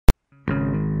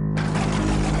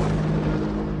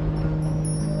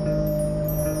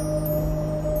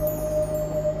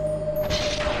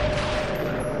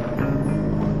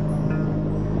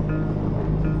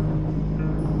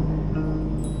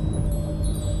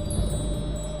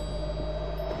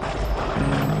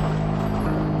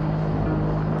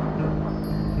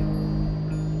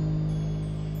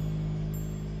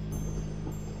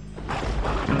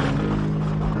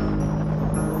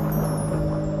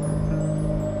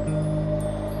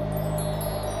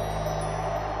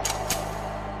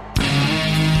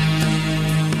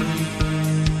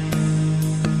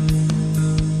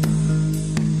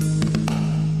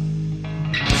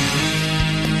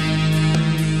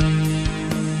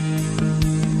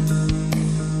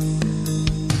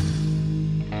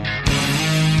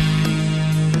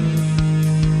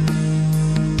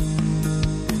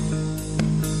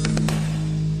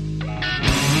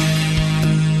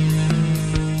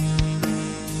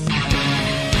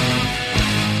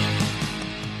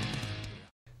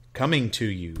Coming to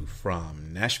you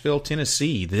from Nashville,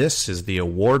 Tennessee, this is the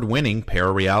award-winning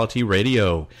Parareality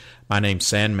Radio. My name's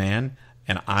Sandman,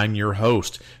 and I'm your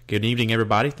host. Good evening,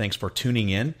 everybody. Thanks for tuning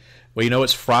in. Well, you know,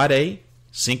 it's Friday,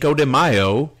 Cinco de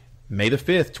Mayo, May the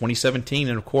 5th, 2017,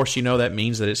 and of course, you know that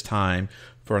means that it's time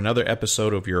for another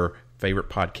episode of your favorite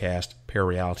podcast,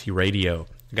 Parareality Radio.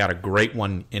 I got a great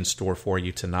one in store for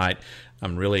you tonight.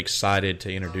 I'm really excited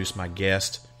to introduce my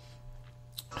guest.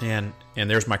 And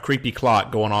there's my creepy clock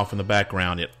going off in the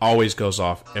background. It always goes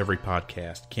off every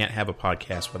podcast. Can't have a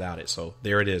podcast without it. So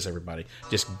there it is, everybody.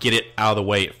 Just get it out of the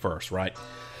way at first, right?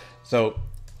 So,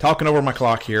 talking over my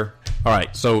clock here. All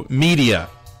right, so media.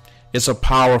 It's a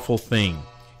powerful thing.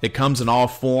 It comes in all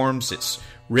forms. It's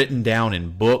written down in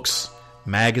books,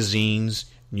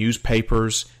 magazines,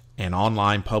 newspapers, and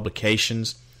online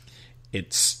publications.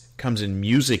 It comes in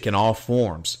music in all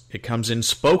forms. It comes in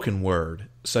spoken word,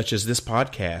 such as this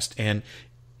podcast, and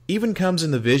even comes in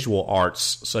the visual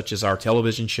arts, such as our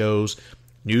television shows,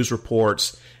 news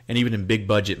reports, and even in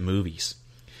big-budget movies.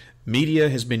 Media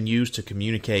has been used to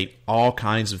communicate all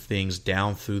kinds of things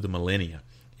down through the millennia.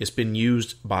 It's been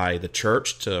used by the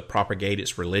church to propagate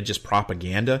its religious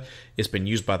propaganda. It's been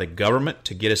used by the government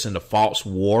to get us into false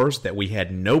wars that we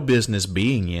had no business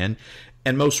being in.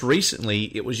 And most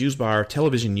recently, it was used by our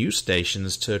television news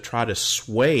stations to try to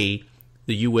sway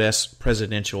the U.S.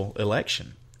 presidential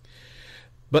election.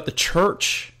 But the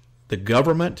church, the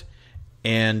government,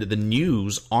 and the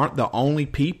news aren't the only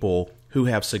people who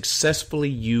have successfully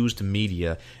used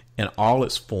media in all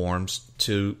its forms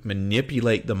to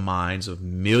manipulate the minds of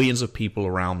millions of people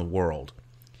around the world.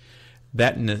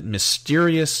 That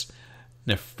mysterious,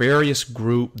 nefarious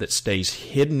group that stays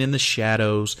hidden in the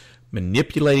shadows,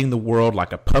 manipulating the world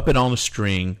like a puppet on a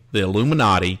string, the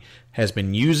Illuminati, has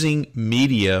been using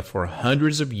media for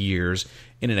hundreds of years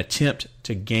in an attempt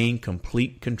to gain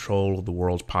complete control of the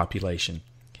world's population.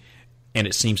 And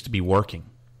it seems to be working.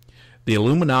 The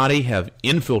Illuminati have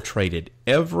infiltrated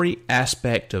every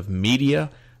aspect of media,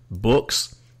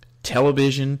 books,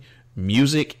 television,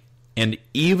 music, and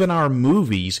even our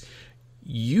movies,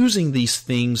 using these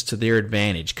things to their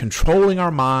advantage, controlling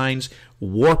our minds,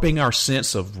 warping our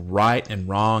sense of right and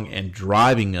wrong, and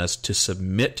driving us to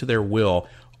submit to their will,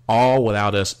 all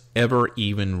without us ever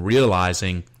even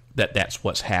realizing that that's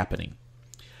what's happening.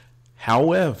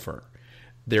 However,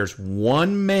 there's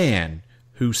one man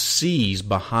who sees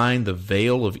behind the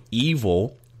veil of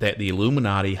evil that the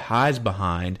Illuminati hides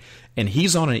behind, and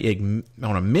he's on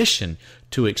a mission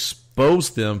to expose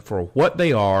them for what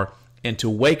they are and to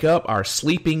wake up our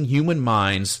sleeping human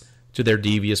minds to their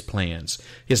devious plans.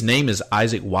 His name is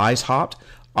Isaac Weishaupt,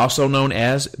 also known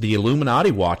as the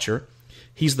Illuminati Watcher.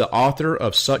 He's the author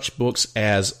of such books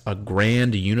as A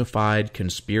Grand Unified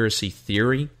Conspiracy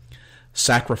Theory,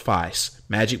 Sacrifice,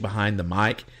 Magic Behind the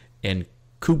Mic, and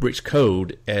Kubrick's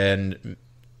Code, and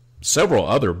several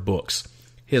other books.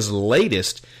 His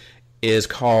latest is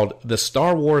called The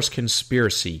Star Wars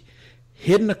Conspiracy,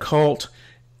 Hidden Occult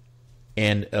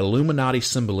and Illuminati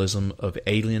Symbolism of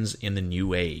Aliens in the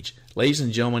New Age. Ladies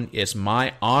and gentlemen, it's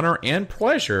my honor and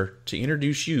pleasure to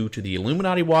introduce you to the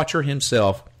Illuminati Watcher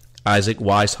himself, Isaac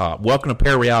Weishaupt. Welcome to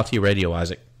Parareality Radio,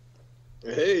 Isaac.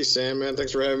 Hey, Sam, man.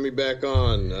 Thanks for having me back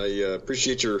on. I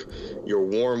appreciate your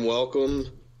warm welcome.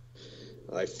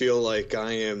 I feel like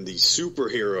I am the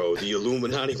superhero, the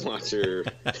Illuminati Watcher.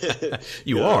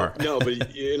 You are. No,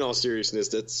 but in all seriousness,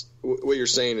 that's what you're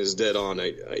saying is dead on.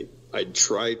 I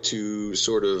try to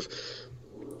sort of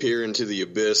peer into the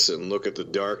abyss and look at the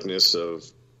darkness of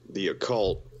the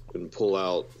occult and pull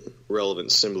out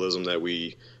relevant symbolism that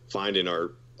we find in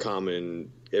our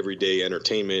common everyday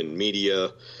entertainment and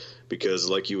media, because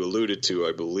like you alluded to,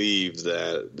 I believe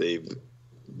that they've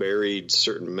buried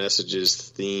certain messages,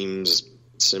 themes,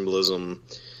 symbolism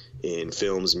in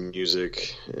films,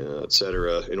 music,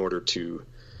 etc., in order to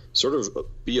sort of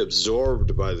be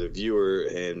absorbed by the viewer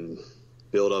and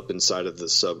build up inside of the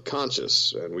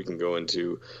subconscious. And we can go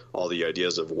into all the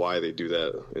ideas of why they do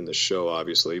that in the show,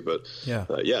 obviously. But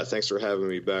yeah, thanks for having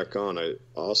me back on. I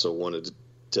also wanted to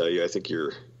tell you, I think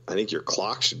your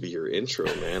clock should be your intro,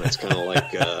 man. It's kind of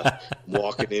like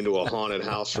walking into a haunted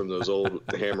house from those old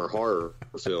Hammer horror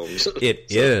films. It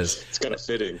is. It's kind of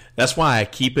fitting. That's why I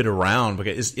keep it around,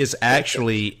 because it's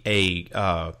actually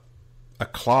a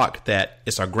clock that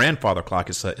it's our grandfather clock.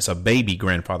 It's a baby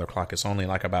grandfather clock. It's only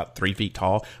like about 3 feet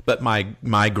tall. But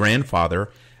my grandfather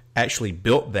actually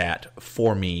built that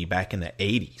for me back in the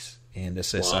 80s, and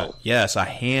it's a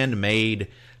handmade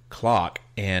clock,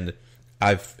 and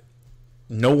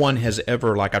no one has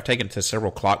ever, like, I've taken it to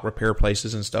several clock repair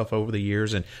places and stuff over the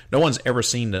years, and no one's ever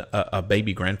seen a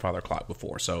baby grandfather clock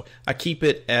before. So I keep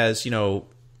it as,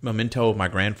 memento of my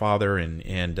grandfather,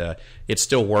 and it's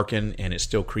still working and it's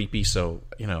still creepy. So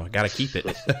I got to keep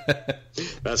it.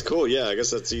 That's cool. Yeah, I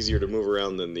guess that's easier to move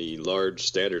around than the large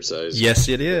standard size. Yes,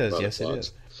 it is. Yes, it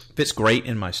is. Fits great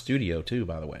in my studio too,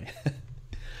 by the way.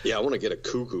 Yeah, I want to get a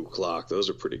cuckoo clock. Those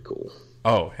are pretty cool.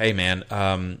 Oh, hey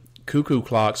man, cuckoo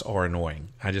clocks are annoying.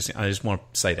 I just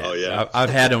want to say that. Oh yeah, I've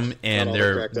had them, and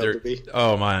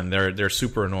they're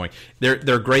super annoying.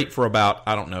 They're great for about,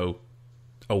 I don't know,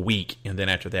 a week, and then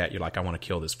after that, you're like, I want to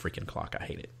kill this freaking clock. I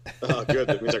hate it. Oh, good.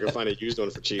 That means I can find a used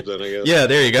one for cheap then, I guess. Yeah,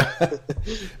 there you go.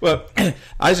 Well,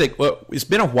 Isaac, it's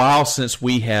been a while since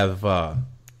we have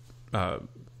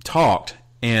talked,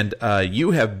 and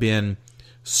you have been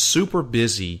super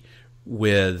busy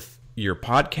with your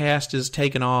podcast is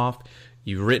taken off.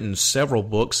 You've written several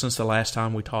books since the last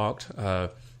time we talked.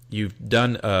 You've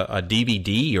done a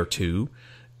DVD or two,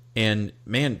 and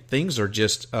man, things are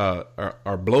just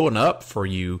are blowing up for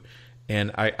you.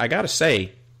 And I got to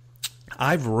say,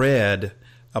 I've read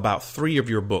about 3 of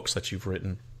your books that you've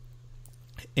written,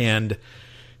 and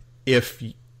if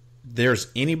there's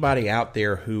anybody out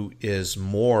there who is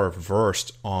more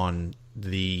versed on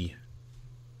the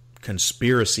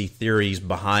conspiracy theories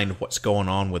behind what's going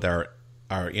on with our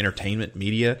entertainment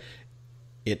media,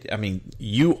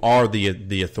 you are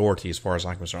the authority as far as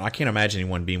I'm concerned. I can't imagine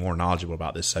anyone being more knowledgeable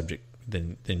about this subject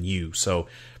than you. So,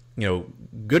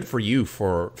 good for you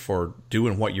for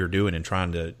doing what you're doing and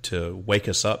trying to wake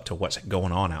us up to what's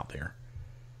going on out there.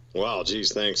 Wow,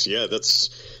 geez, thanks. Yeah, that's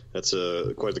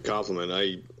quite the compliment.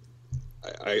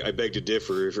 I beg to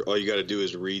differ. All you got to do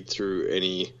is read through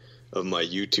any of my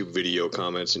YouTube video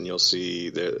comments, and you'll see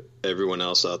that everyone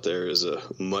else out there is a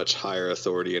much higher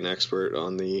authority and expert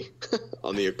on the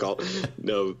on the occult.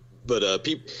 No, but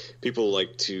people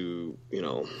like to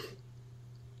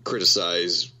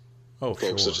criticize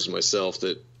folks such as myself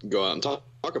that go out and talk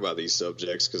about these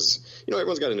subjects, because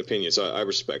everyone's got an opinion. So I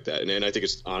respect that, and I think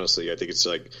it's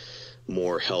like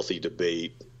more healthy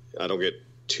debate. I don't get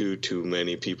too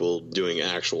many people doing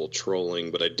actual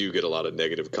trolling, but I do get a lot of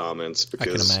negative comments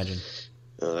because I can imagine.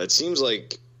 It seems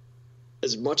like,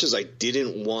 as much as I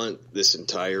didn't want this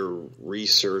entire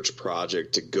research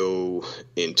project to go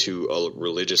into a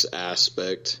religious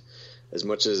aspect, as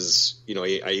much as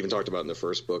I even talked about in the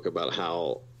first book about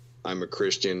how I'm a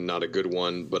Christian, not a good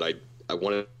one, but I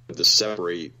wanted to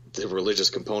separate the religious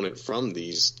component from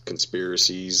these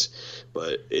conspiracies,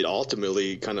 but it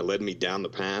ultimately kind of led me down the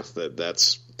path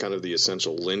that's kind of the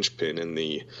essential linchpin in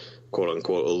the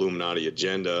quote-unquote Illuminati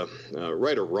agenda.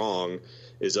 Right or wrong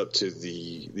is up to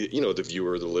the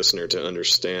viewer, the listener, to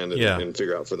understand and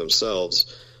figure out for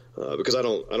themselves. Because I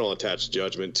don't attach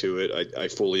judgment to it. I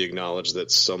fully acknowledge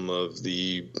that some of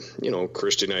the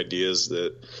Christian ideas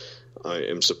that I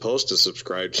am supposed to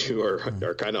subscribe to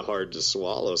are kind of hard to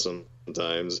swallow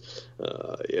sometimes.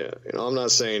 I'm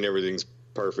not saying everything's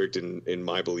perfect in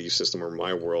my belief system or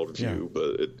my worldview,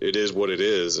 but it is what it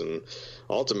is. And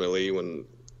ultimately, when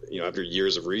after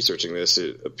years of researching this,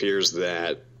 it appears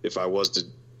that if I was to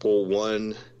pull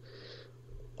one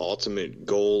ultimate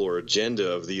goal or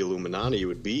agenda of the Illuminati, it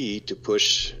would be to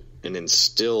push and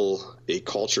instill a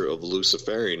culture of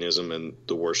Luciferianism and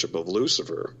the worship of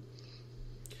Lucifer.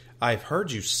 I've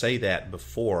heard you say that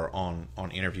before on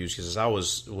interviews, because as I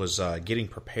was getting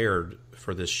prepared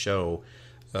for this show,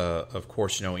 of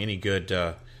course, any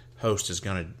good host is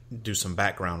going to do some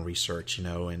background research,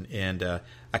 and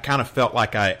I kind of felt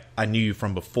like I knew you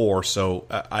from before, so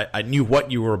I knew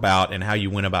what you were about and how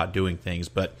you went about doing things.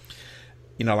 But,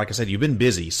 like I said, you've been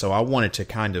busy, so I wanted to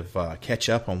kind of catch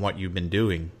up on what you've been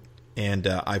doing. And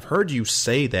I've heard you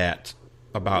say that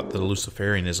about the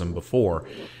Luciferianism before.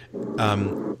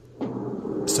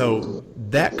 So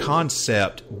that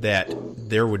concept that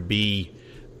there would be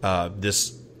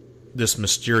this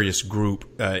mysterious group,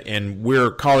 and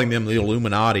we're calling them the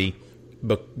Illuminati,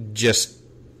 but just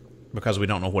because we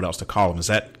don't know what else to call them. Is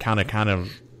that kind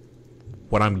of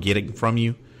what I'm getting from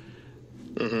you?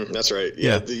 Mm-hmm, that's right.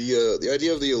 Yeah. The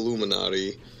idea of the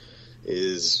Illuminati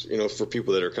is, for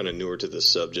people that are kind of newer to this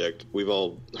subject, we've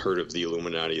all heard of the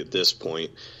Illuminati at this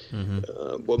point.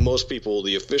 Mm-hmm. What most people,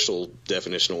 the official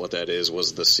definition of what that is,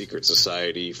 was the secret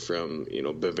society from,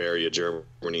 Bavaria,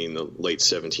 Germany in the late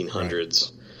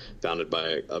 1700s, founded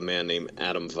by a man named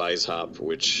Adam Weishaupt,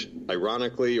 which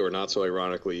ironically or not so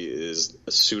ironically is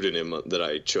a pseudonym that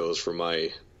I chose for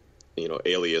my,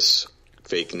 alias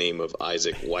fake name of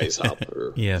Isaac Weishaupt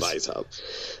or yes. Weishaupt.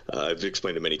 I've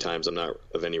explained it many times. I'm not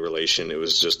of any relation. It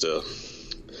was just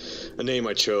an a name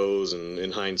I chose, and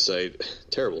in hindsight,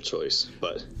 terrible choice.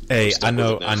 But hey, I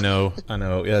know.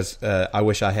 Yes, I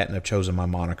wish I hadn't have chosen my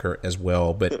moniker as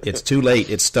well, but it's too late.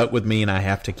 It's stuck with me, and I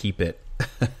have to keep it.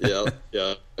 yeah.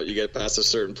 You get past a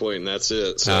certain point, and that's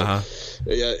it. So,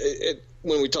 yeah,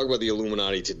 when we talk about the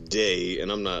Illuminati today, and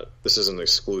this isn't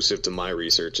exclusive to my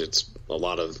research. It's a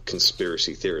lot of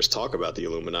conspiracy theorists talk about the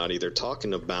Illuminati. They're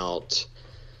talking about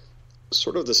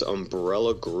sort of this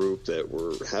umbrella group that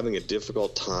we're having a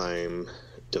difficult time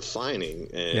defining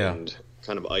and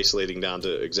kind of isolating down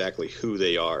to exactly who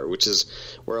they are, which is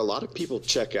where a lot of people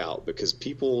check out, because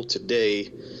people today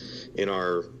in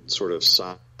our sort of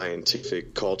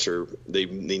scientific culture, they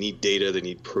need data, they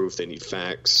need proof, they need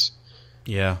facts.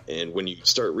 Yeah. And when you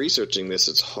start researching this,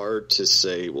 it's hard to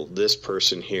say, well, this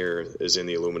person here is in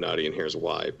the Illuminati and here's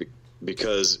why,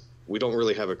 because we don't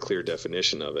really have a clear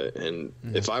definition of it. And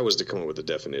if I was to come up with a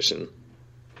definition,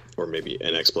 or maybe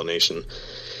an explanation,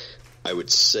 I would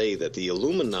say that the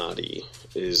Illuminati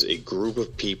is a group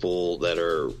of people that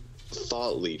are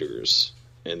thought leaders,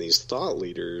 and these thought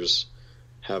leaders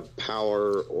have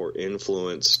power or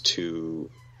influence to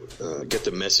get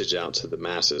the message out to the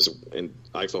masses. And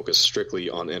I focus strictly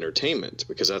on entertainment,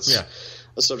 because that's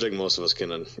a subject most of us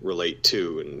can relate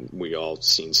to, and we all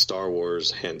seen Star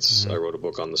Wars, hence I wrote a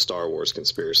book on the Star Wars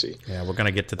conspiracy. Yeah, we're going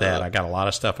to get to that. I got a lot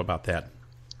of stuff about that.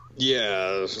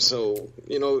 Yeah, so,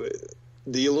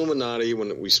 the Illuminati,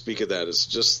 when we speak of that, it's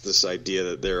just this idea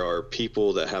that there are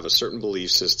people that have a certain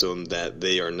belief system that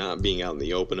they are not being out in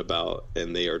the open about,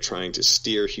 and they are trying to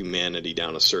steer humanity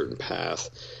down a certain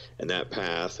path. And that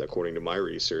path, according to my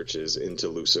research, is into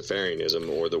Luciferianism,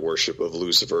 or the worship of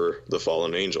Lucifer, the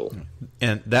fallen angel.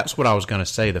 And that's what I was going to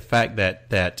say. The fact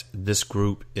that this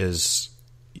group is,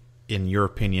 in your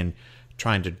opinion,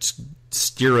 trying to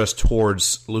steer us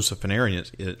towards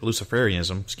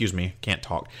Luciferianism, excuse me, can't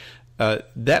talk.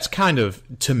 That's kind of,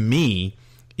 to me,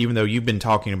 even though you've been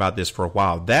talking about this for a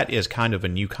while, that is kind of a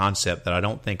new concept that I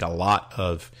don't think a lot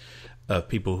of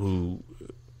people who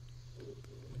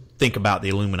think about the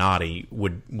Illuminati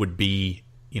would be,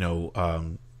 I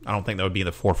don't think that would be in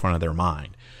the forefront of their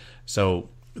mind. So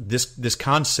this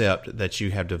concept that you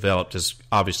have developed is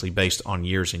obviously based on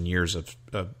years and years of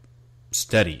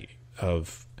study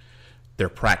of their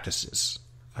practices.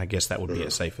 I guess that would be a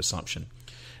safe assumption.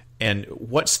 And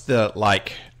what's the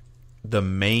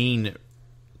main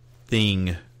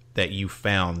thing that you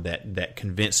found that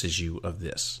convinces you of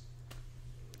this?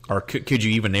 Or could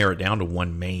you even narrow it down to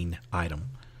one main item?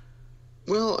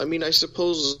 Well, I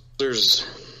suppose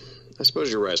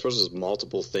you're right. I suppose there's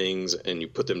multiple things, and you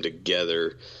put them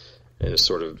together, and it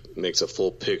sort of makes a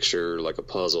full picture, like a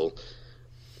puzzle.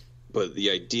 But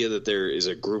the idea that there is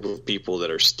a group of people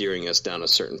that are steering us down a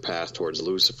certain path towards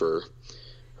Lucifer,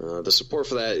 the support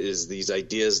for that is these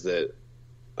ideas that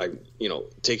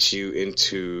takes you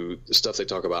into the stuff they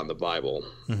talk about in the Bible,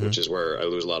 which is where I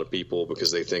lose a lot of people,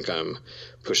 because they think I'm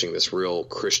pushing this real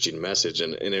Christian message,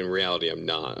 and in reality I'm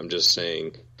not. I'm just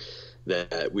saying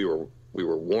that we were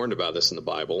warned about this in the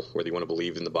Bible. Whether you want to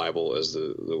believe in the Bible as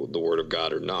the Word of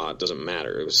God or not doesn't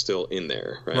matter. It was still in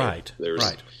there, right?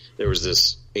 There was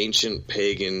this ancient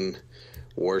pagan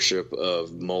worship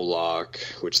of Moloch,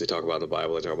 which they talk about in the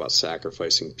Bible. They talk about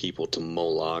sacrificing people to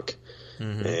Moloch.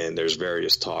 And there's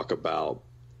various talk about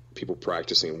people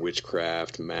practicing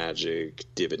witchcraft, magic,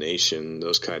 divination,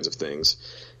 those kinds of things.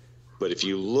 But if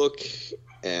you look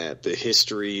at the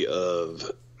history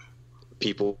of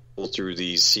people through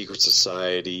these secret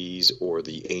societies or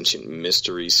the ancient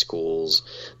mystery schools,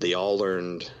 they all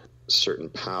learned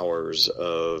certain powers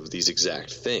of these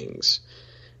exact things.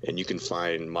 And you can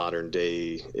find modern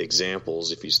day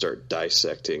examples if you start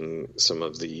dissecting some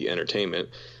of the entertainment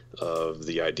of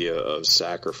the idea of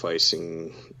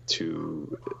sacrificing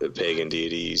to pagan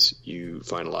deities. You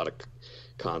find a lot of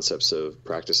concepts of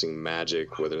practicing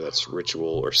magic, whether that's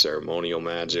ritual or ceremonial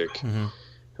magic.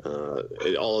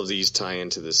 All of these tie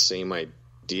into the same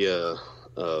idea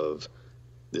of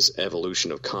this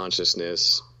evolution of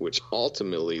consciousness, which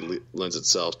ultimately lends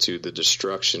itself to the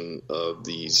destruction of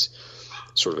these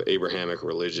sort of Abrahamic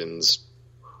religions,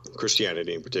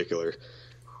 Christianity in particular.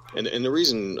 And the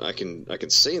reason I can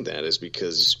say that is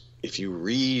because if you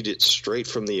read it straight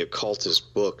from the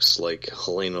occultist books, like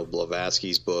Helena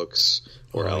Blavatsky's books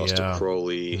or Aleister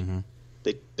Crowley,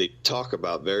 they talk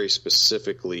about very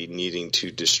specifically needing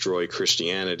to destroy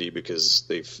Christianity because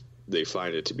they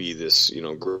find it to be this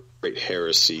great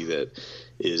heresy that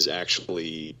is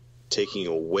actually taking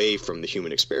away from the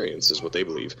human experience, is what they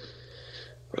believe.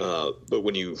 But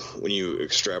when you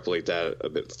extrapolate that a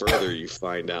bit further, you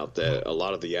find out that a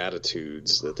lot of the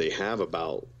attitudes that they have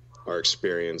about our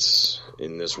experience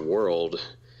in this world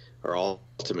are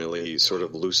ultimately sort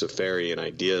of Luciferian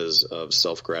ideas of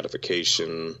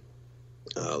self-gratification,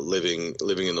 living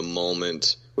in the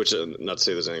moment, which not to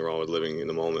say there's anything wrong with living in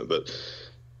the moment, but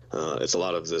it's a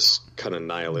lot of this kind of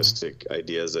nihilistic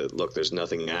ideas that, look, there's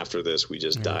nothing after this. We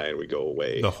just die and we go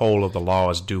away. The whole of the law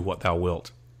is do what thou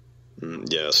wilt.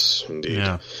 Yes, indeed.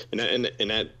 Yeah. And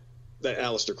that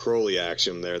Aleister Crowley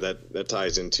axiom there, that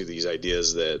ties into these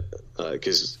ideas that,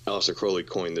 because Aleister Crowley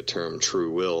coined the term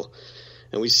true will.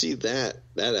 And we see that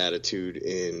attitude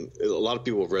in a lot of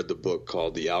people have read the book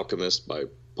called The Alchemist by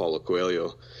Paulo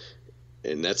Coelho,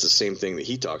 and that's the same thing that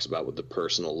he talks about with the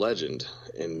personal legend.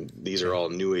 And these are all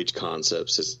New Age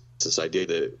concepts. It's this idea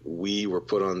that we were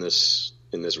put on this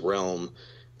in this realm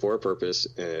for a purpose,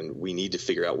 and we need to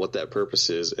figure out what that purpose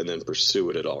is and then pursue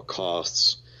it at all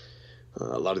costs.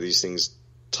 A lot of these things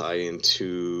tie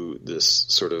into this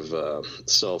sort of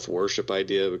self-worship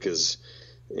idea, because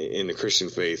in the Christian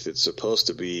faith, it's supposed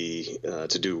to be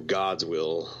to do God's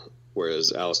will,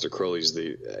 whereas Aleister Crowley's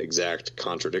the exact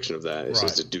contradiction of that. It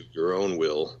says to do your own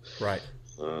will. Right.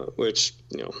 Which,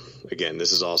 again,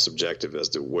 this is all subjective as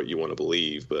to what you want to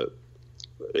believe, but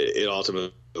it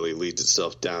ultimately leads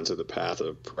itself down to the path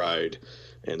of pride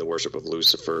and the worship of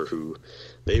Lucifer, who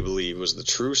they believe was the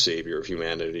true savior of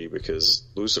humanity, because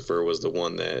Lucifer was the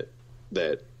one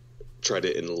that tried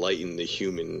to enlighten the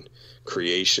human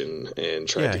creation and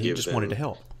tried to give just them wanted to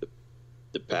help.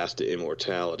 The path to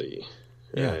immortality.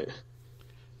 Yeah. Right?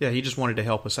 Yeah, he just wanted to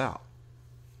help us out.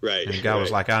 Right. And God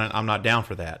was like, I'm not down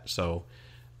for that. So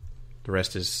the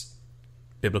rest is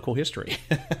biblical history.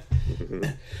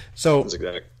 So that's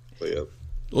exactly it.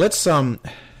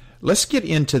 Let's get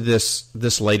into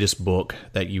this latest book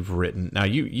that you've written. Now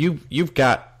you've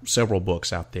got several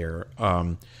books out there,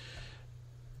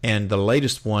 and the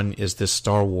latest one is this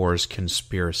Star Wars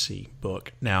conspiracy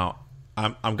book. Now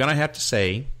I'm gonna have to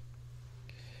say,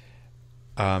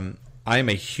 I am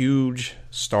a huge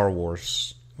Star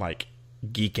Wars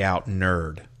geek out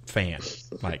nerd fan.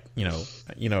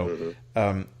 And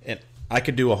I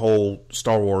could do a whole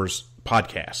Star Wars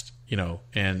podcast.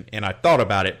 And I thought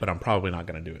about it, but I'm probably not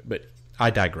going to do it. But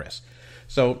I digress.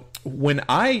 So when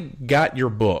I got your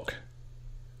book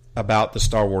about the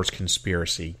Star Wars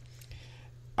conspiracy,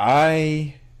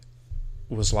 I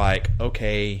was like,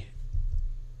 okay,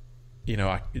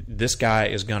 this guy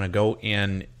is going to go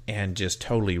in and just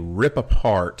totally rip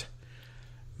apart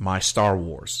my Star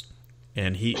Wars.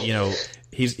 And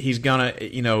he's gonna,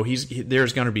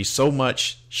 there's going to be so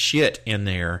much shit in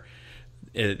there.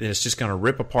 It's just going to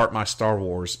rip apart my Star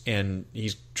Wars, and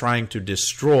he's trying to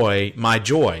destroy my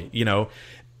joy,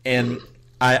 And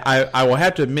I will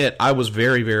have to admit, I was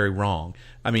very, very wrong.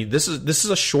 I mean, this is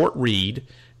a short read.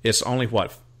 It's only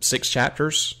 6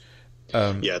 chapters.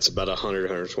 Yeah, it's about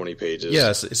 120 pages.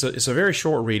 Yes, it's a very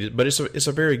short read, but it's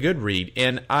a very good read.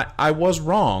 And I was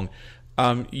wrong.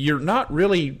 You're not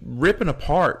really ripping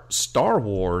apart Star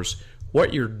Wars.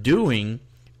 What you're doing,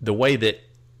 the way that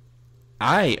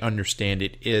I understand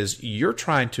it, is you're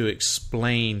trying to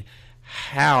explain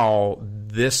how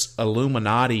this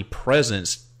Illuminati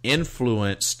presence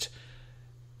influenced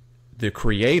the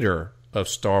creator of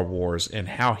Star Wars and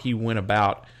how he went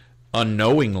about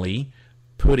unknowingly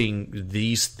putting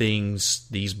these things,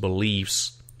 these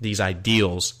beliefs, these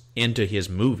ideals into his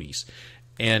movies.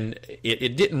 And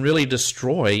it didn't really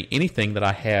destroy anything that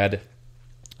I had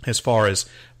as far as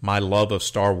my love of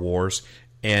Star Wars.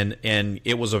 And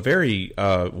it was a very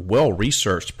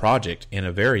well-researched project, and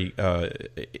a very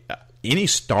any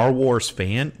Star Wars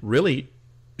fan really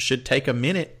should take a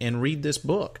minute and read this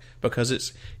book, because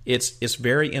it's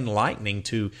very enlightening.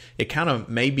 It kind of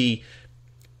maybe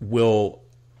will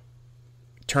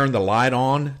turn the light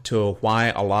on to why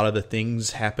a lot of the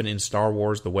things happen in Star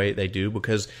Wars the way they do,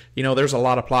 because there's a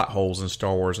lot of plot holes in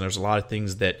Star Wars, and there's a lot of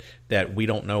things that we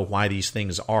don't know why these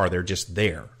things are. They're just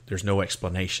there. There's no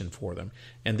explanation for them.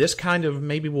 And this kind of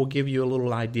maybe will give you a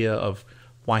little idea of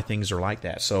why things are like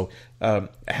that. So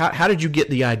how did you get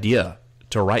the idea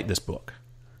to write this book?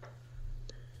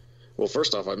 Well,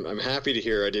 first off, I'm happy to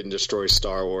hear I didn't destroy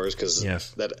Star Wars, because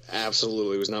that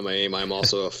absolutely was not my aim. I'm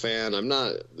also a fan. I'm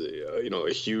not,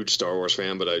 a huge Star Wars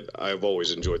fan, but I've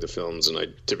always enjoyed the films, and I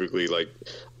typically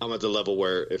I'm at the level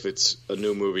where if it's a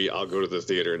new movie, I'll go to the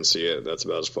theater and see it. That's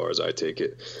about as far as I take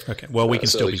it. Okay. Well, we can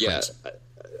still be friends.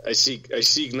 I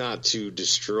seek not to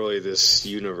destroy this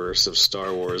universe of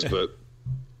Star Wars, but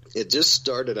it just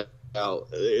started out.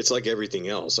 It's like everything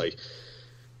else.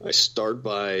 I start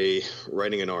by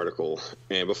writing an article,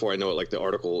 and before I know it, the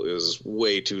article is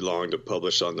way too long to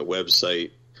publish on the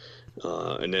website.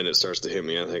 And then it starts to hit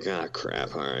me. I think,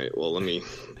 crap. All right, well, let me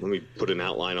put an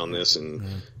outline on this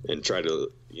and try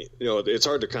to, it's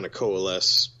hard to kind of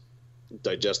coalesce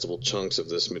digestible chunks of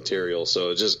this material.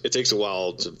 So it takes a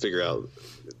while to figure out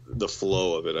the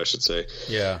flow of it, I should say.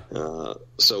 Yeah.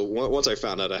 So once I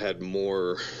found out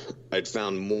I'd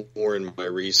found more in my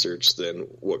research than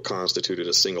what constituted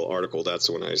a single article. That's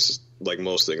when like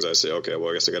most things, I say, okay, well,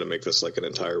 I guess I got to make this like an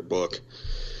entire book.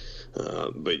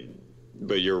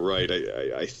 But you're right.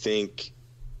 I think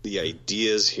the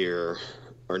ideas here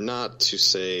are not to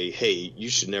say, hey, you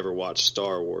should never watch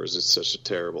Star Wars. It's such a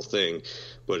terrible thing.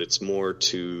 But it's more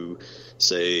to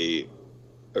say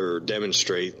or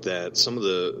demonstrate that some of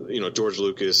the, George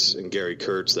Lucas and Gary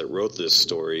Kurtz that wrote this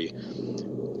story,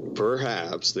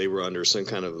 perhaps they were under some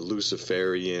kind of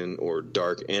Luciferian or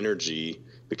dark energy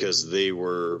because they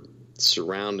were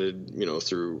surrounded,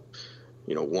 through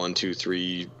 1, 2,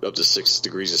 3, up to 6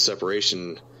 degrees of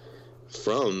separation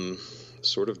from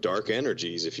sort of dark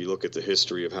energies, if you look at the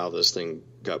history of how this thing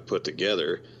got put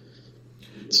together.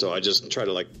 So I just try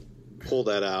to pull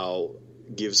that out,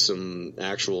 give some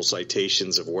actual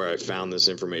citations of where I found this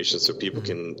information so people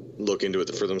can look into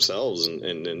it for themselves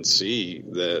and see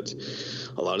that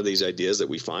a lot of these ideas that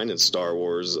we find in Star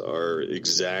Wars are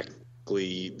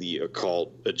exactly the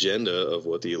occult agenda of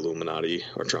what the Illuminati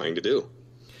are trying to do.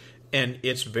 And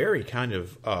it's very kind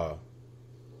of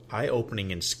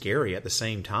eye-opening and scary at the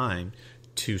same time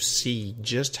to see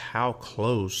just how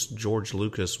close George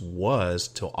Lucas was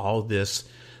to all these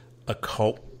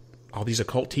occult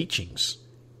teachings.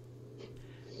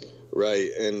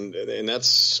 Right, and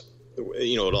that's,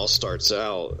 it all starts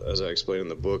out, as I explained in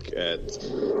the book, at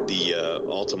the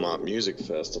Altamont Music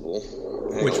Festival.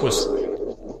 Which was...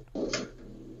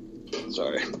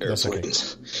 Sorry,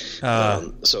 airplanes.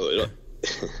 Okay.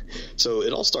 So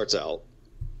it all starts out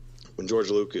when George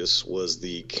Lucas was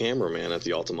the cameraman at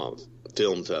the Altamont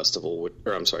Film Festival,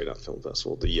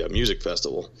 the Music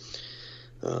Festival.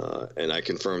 And I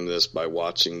confirmed this by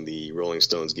watching the Rolling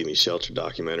Stones' Gimme Shelter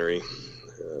documentary.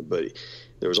 But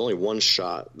there was only one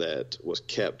shot that was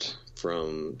kept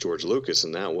from George Lucas,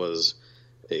 and that was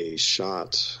a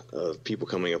shot of people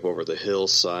coming up over the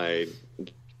hillside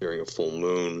during a full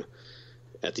moon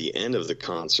at the end of the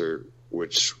concert,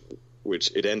 which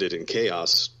it ended in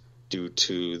chaos due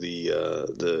to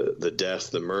the death,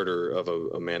 the murder of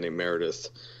a man named Meredith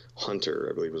Hunter,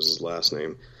 I believe was his last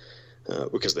name.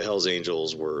 Because the Hells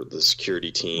Angels were the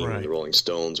security team, right. And the Rolling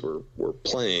Stones were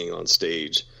playing on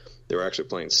stage. They were actually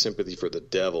playing Sympathy for the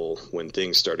Devil when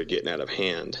things started getting out of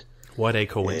hand. What a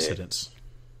coincidence.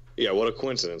 Yeah, what a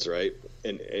coincidence, right?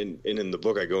 And in the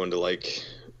book I go into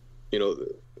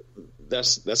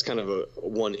that's kind of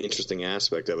one interesting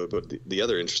aspect of it, but the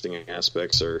other interesting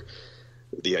aspects are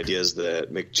the ideas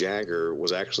that Mick Jagger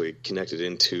was actually connected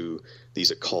into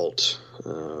these occult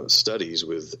studies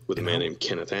with a man named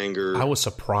Kenneth Anger. I was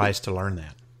surprised to learn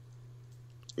that.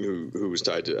 Who was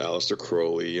tied to Aleister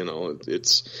Crowley.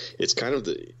 It's kind of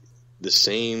the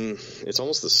same. It's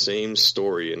almost the same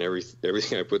story, and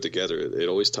everything I put together, it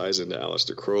always ties into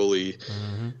Aleister Crowley.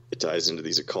 Mm-hmm. It ties into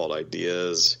these occult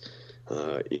ideas.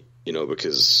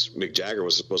 Because Mick Jagger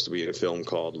was supposed to be in a film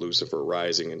called Lucifer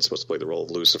Rising and supposed to play the role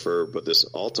of Lucifer, but this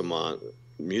Altamont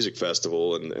Music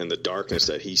Festival and the darkness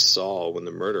that he saw when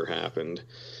the murder happened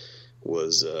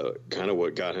was kind of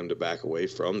what got him to back away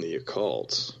from the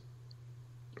occult.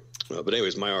 But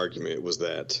anyways, my argument was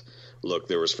that, look,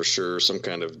 there was for sure some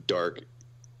kind of dark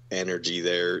energy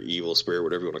there, evil spirit,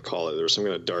 whatever you want to call it. There was some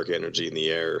kind of dark energy in the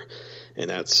air, and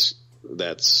that's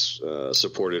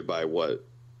supported by what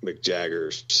Mick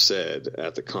Jagger said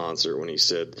at the concert when he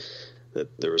said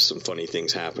that there was some funny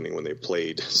things happening when they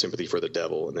played Sympathy for the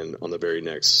Devil, and then on the very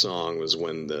next song was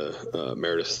when the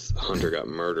Meredith Hunter got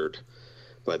murdered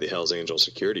by the Hells Angels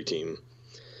security team.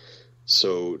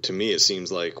 So to me, it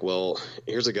seems like, well,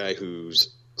 here's a guy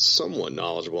who's somewhat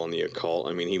knowledgeable on the occult.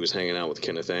 I mean, he was hanging out with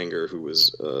Kenneth Anger, who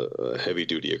was a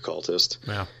heavy-duty occultist.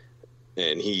 Yeah.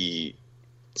 And he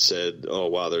said, oh,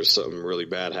 wow, there's something really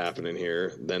bad happening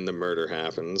here. Then the murder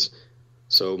happens.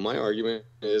 So my argument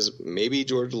is maybe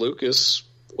George Lucas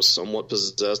was somewhat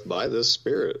possessed by this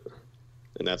spirit.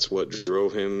 And that's what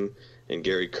drove him and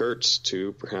Gary Kurtz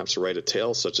to perhaps write a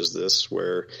tale such as this,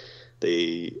 where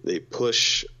they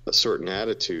push a certain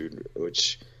attitude,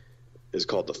 which is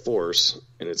called the Force,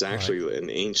 and it's actually an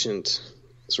ancient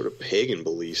sort of pagan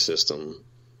belief system.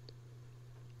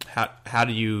 How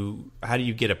do you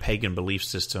get a pagan belief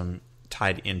system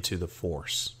tied into the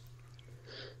Force?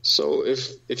 So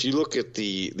if you look at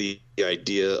the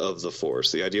idea of the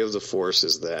Force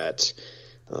is that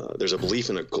there's a belief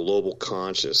in a global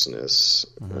consciousness.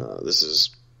 Mm-hmm. This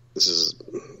is this is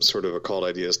sort of occult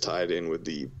ideas tied in with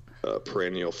the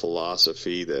perennial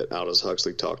philosophy that Aldous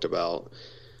Huxley talked about.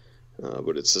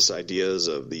 But it's this ideas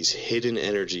of these hidden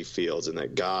energy fields, and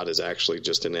that God is actually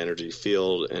just an energy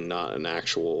field and not an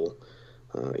actual,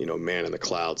 man in the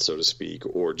clouds, so to speak,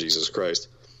 or Jesus Christ.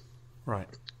 Right.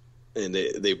 And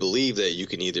they believe that you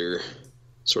can either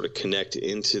sort of connect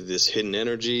into this hidden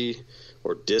energy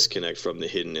or disconnect from the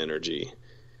hidden energy.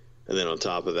 And then on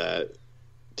top of that,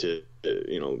 to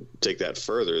take that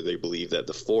further, they believe that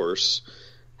the Force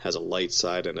has a light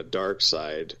side and a dark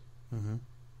side. Mm-hmm.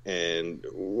 And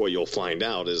what you'll find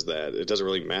out is that it doesn't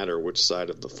really matter which side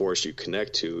of the Force you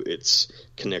connect to. It's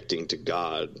connecting to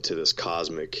God, to this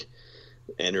cosmic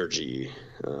energy.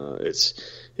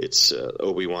 It's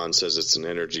Obi-Wan says it's an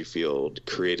energy field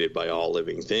created by all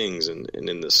living things, and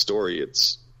in this story,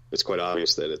 it's quite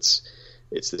obvious that it's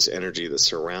this energy that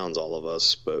surrounds all of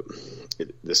us. But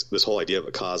this whole idea of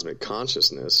a cosmic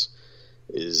consciousness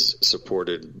is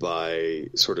supported by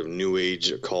sort of New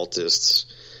Age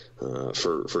occultists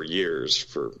for years,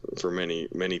 for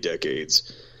many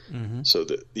decades. Mm-hmm. So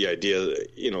the idea,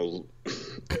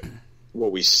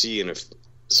 what we see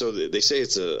so they say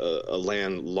it's a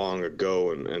land long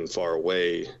ago and far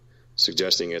away,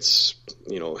 suggesting it's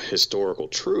historical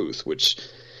truth, which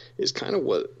is kind of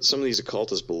what some of these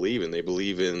occultists believe in. They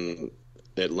believe in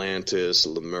Atlantis,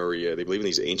 Lemuria. They believe in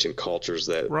these ancient cultures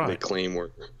that they claim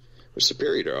were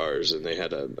superior to ours, and they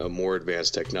had a more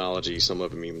advanced technology. Some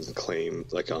of them even claim,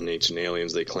 like on Ancient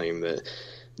Aliens, they claim that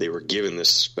they were given this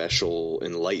special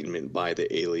enlightenment by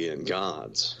the alien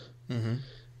gods. Mm-hmm.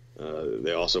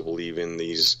 They also believe in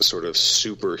these sort of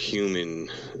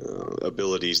superhuman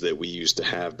abilities that we used to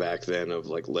have back then, of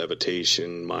like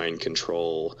levitation, mind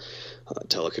control,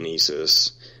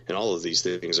 telekinesis, and all of these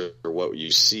things are what you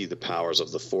see the powers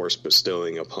of the Force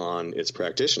bestowing upon its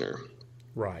practitioner.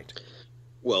 Right.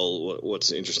 Well,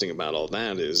 what's interesting about all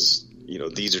that is,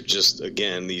 these are just,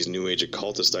 again, these New Age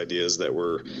occultist ideas that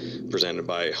were presented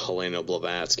by Helena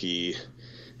Blavatsky,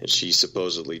 and she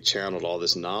supposedly channeled all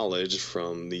this knowledge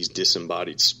from these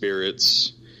disembodied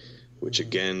spirits, which,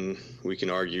 again, we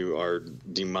can argue are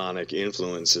demonic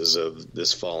influences of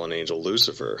this fallen angel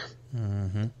Lucifer.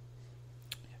 Mm-hmm.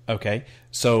 Okay,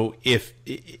 so if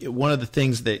one of the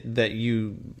things that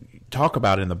you talk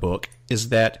about in the book is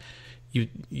that you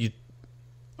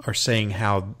are saying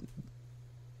how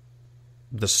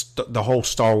the whole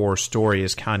Star Wars story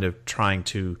is kind of trying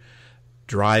to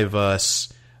drive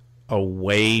us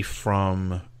away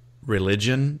from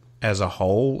religion as a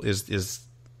whole,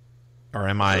 or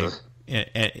am I?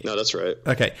 No, that's right.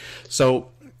 Okay,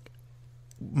 so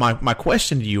my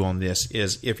question to you on this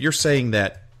is, if you're saying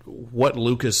that what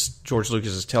George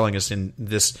Lucas is telling us in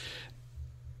this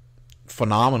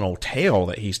phenomenal tale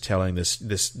that he's telling, this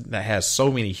that has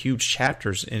so many huge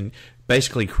chapters in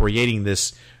basically creating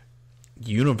this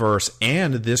universe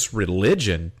and this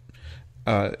religion,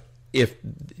 if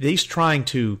he's trying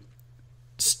to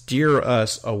steer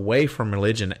us away from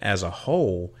religion as a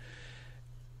whole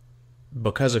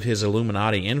because of his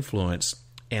Illuminati influence,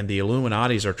 and the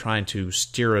Illuminatis are trying to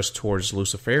steer us towards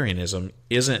Luciferianism,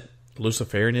 isn't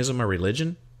Luciferianism a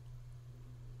religion?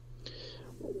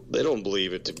 They don't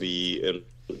believe it to be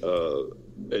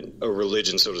a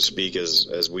religion, so to speak,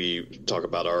 as we talk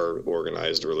about our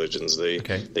organized religions. They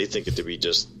think it to be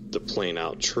just the plain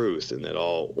out truth, and that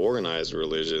all organized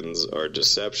religions are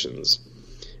deceptions.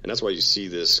 And that's why you see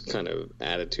this kind of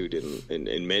attitude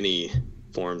in many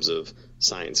forms of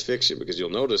science fiction, because you'll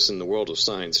notice in the world of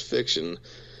science fiction,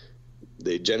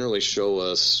 they generally show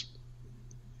us,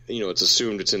 it's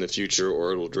assumed it's in the future,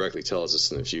 or it will directly tell us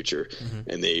it's in the future. Mm-hmm.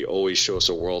 And they always show us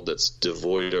a world that's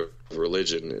devoid of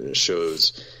religion, and it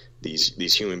shows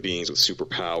these human beings with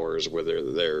superpowers,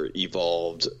 whether they're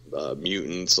evolved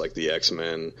mutants like the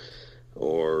X-Men,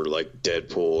 or like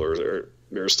Deadpool,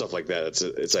 or stuff like that.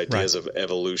 It's ideas of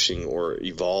evolution or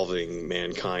evolving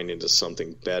mankind into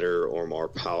something better or more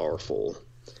powerful.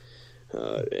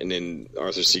 And in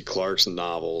Arthur C. Clarke's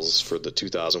novels for the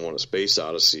 2001: A Space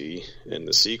Odyssey and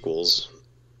the sequels,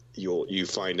 you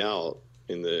find out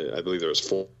I believe there's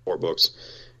four books,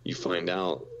 you find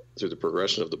out through the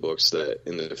progression of the books that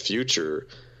in the future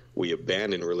we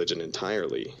abandon religion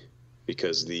entirely,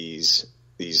 because these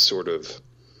sort of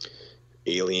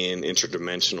alien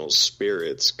interdimensional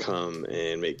spirits come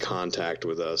and make contact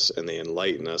with us, and they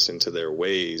enlighten us into their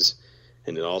ways,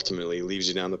 and it ultimately leads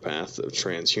you down the path of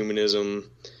transhumanism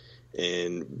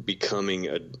and becoming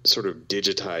a sort of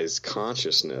digitized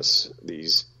consciousness.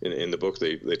 These in the book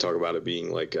they talk about it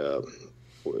being like a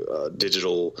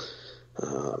digital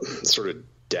sort of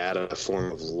data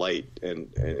form of light,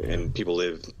 and people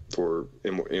live for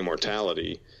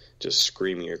immortality, just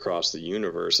screaming across the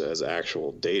universe as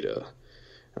actual data.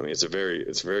 I mean, it's a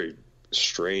very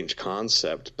strange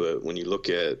concept, but when you look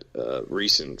at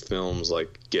recent films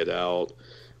like Get Out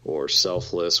or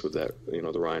Selfless with that,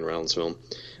 the Ryan Reynolds film,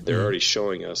 they're already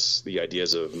showing us the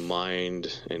ideas of mind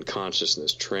and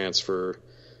consciousness transfer.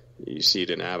 You see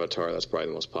it in Avatar. That's probably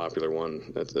the most popular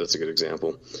one. That's a good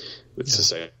example. It's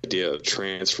this idea of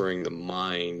transferring the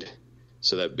mind,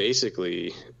 so that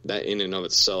basically that in and of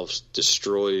itself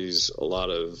destroys a lot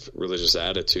of religious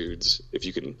attitudes. If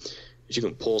you can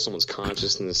pull someone's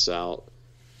consciousness out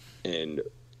and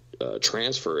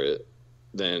transfer it,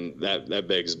 then that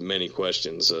begs many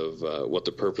questions of what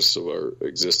the purpose of our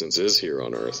existence is here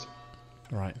on Earth.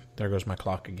 Right. There goes my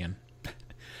clock again.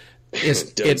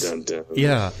 Dun.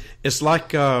 Yeah. It's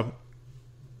like, for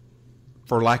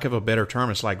lack of a better term,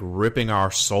 it's like ripping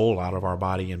our soul out of our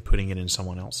body and putting it in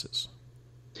someone else's.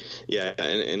 Yeah,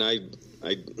 and I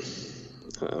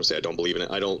would say I don't believe in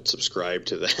it. I don't subscribe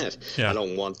to that. Yeah. I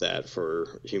don't want that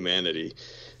for humanity.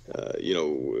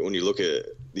 When you look at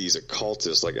these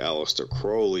occultists like Aleister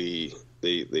Crowley,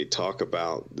 they talk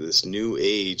about this new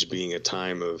age being a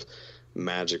time of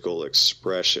magical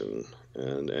expression.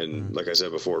 And like I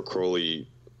said before, Crowley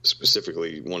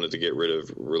specifically wanted to get rid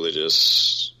of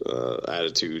religious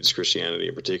attitudes, Christianity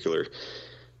in particular.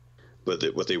 But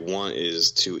what they want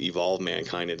is to evolve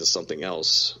mankind into something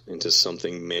else, into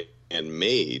something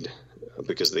man-made,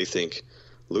 because they think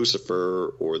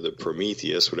Lucifer or the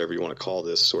Prometheus, whatever you want to call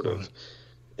this sort of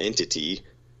entity,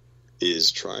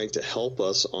 is trying to help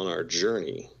us on our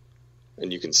journey.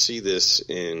 And you can see this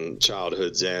in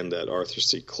Childhood's End, that Arthur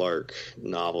C. Clarke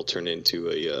novel turned into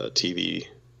a TV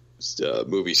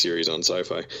movie series on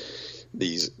Sci-Fi.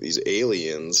 These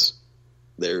aliens,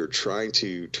 they're trying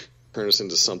to turn us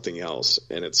into something else,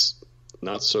 and it's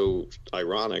not so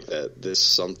ironic that this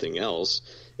something else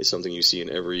is something you see in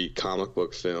every comic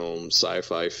book film,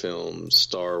 sci-fi film,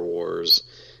 Star Wars.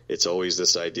 It's always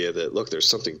this idea that, look, there's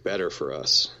something better for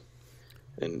us,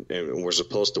 and we're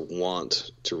supposed to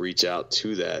want to reach out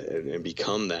to that and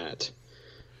become that.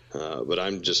 But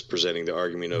I'm just presenting the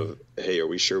argument of, hey, are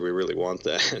we sure we really want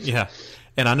that? Yeah,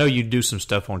 and I know you do some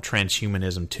stuff on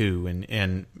transhumanism too,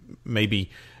 and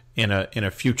maybe in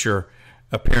a future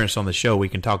appearance on the show we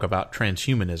can talk about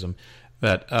transhumanism.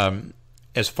 But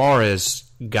as far as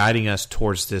guiding us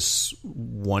towards this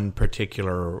one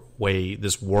particular way,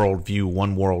 this worldview,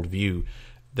 one worldview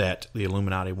that the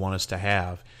Illuminati want us to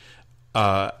have,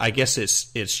 I guess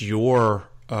it's your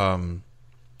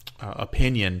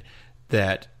opinion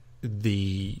that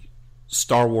the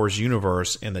Star Wars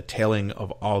universe and the telling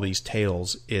of all these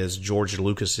tales is George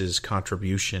Lucas's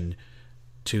contribution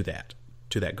to that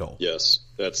goal. Yes,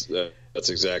 that's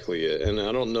exactly it. And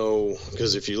I don't know,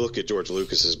 because if you look at George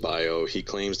Lucas's bio, he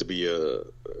claims to be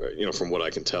from what I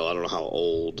can tell, I don't know how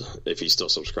old, if he still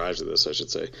subscribes to this, I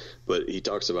should say, but he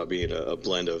talks about being a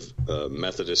blend of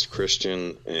Methodist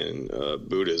Christian and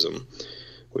Buddhism,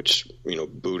 which,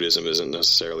 Buddhism isn't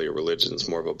necessarily a religion, it's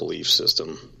more of a belief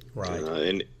system.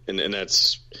 Right. And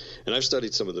I've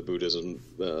studied some of the Buddhism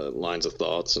lines of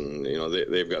thoughts, and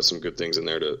they've got some good things in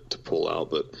there to pull out,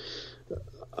 but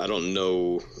I don't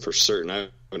know for certain. I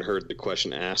haven't heard the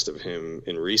question asked of him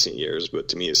in recent years, but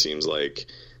to me it seems like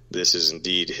this is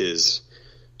indeed his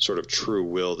sort of true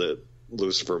will that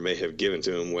Lucifer may have given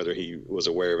to him, whether he was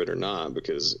aware of it or not,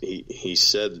 because he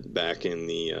said back in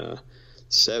the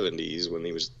 70s when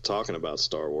he was talking about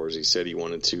Star Wars, he said he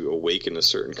wanted to awaken a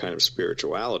certain kind of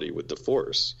spirituality with the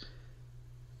Force.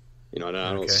 And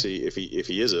I don't see, if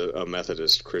he is a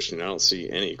Methodist Christian, I don't see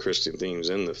any Christian themes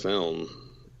in the film.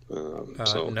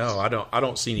 No, I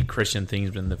don't see any Christian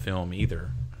themes in the film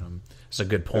either. It's a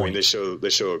good point. I mean, they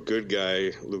show a good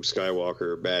guy, Luke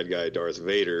Skywalker, a bad guy, Darth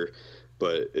Vader,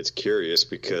 but it's curious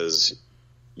because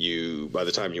by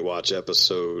the time you watch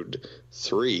episode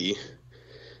 3,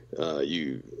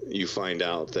 you find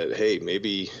out that, hey,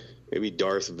 maybe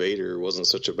Darth Vader wasn't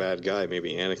such a bad guy.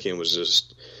 Maybe Anakin was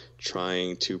just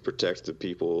trying to protect the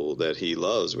people that he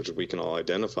loves, which we can all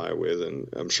identify with, and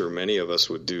I'm sure many of us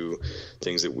would do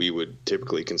things that we would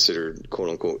typically consider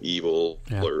quote-unquote evil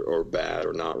or bad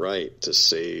or not right to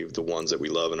save the ones that we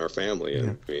love in our family.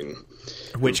 And I mean,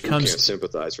 we can't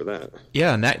sympathize for that.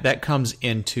 Yeah, and that comes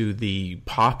into the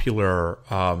popular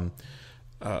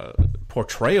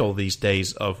portrayal these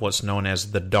days of what's known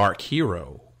as the dark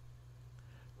hero,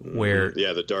 where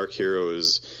the dark hero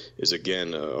is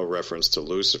again a reference to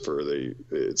Lucifer.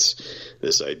 It's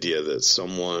this idea that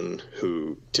someone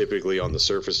who typically on the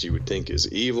surface you would think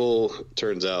is evil,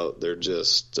 turns out they're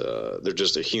just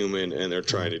a human and they're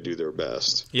trying to do their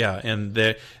best. Yeah, and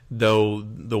though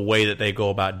the way that they go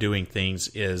about doing things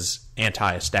is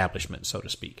anti-establishment, so to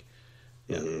speak.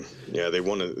 Yeah, yeah, they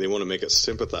want to make us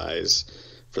sympathize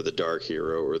for the dark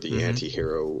hero or the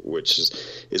anti-hero, which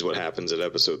is what happens at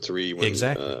episode 3. When,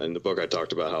 exactly. In the book, I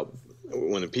talked about how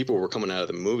when the people were coming out of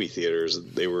the movie theaters,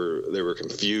 they were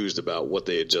confused about what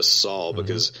they had just saw,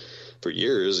 because for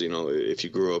years, if you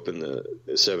grew up in the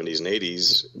 70s and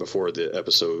 80s before the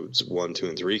episodes 1, 2,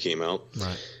 and 3 came out,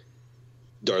 right,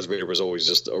 Darth Vader was always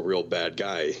just a real bad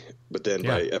guy. But then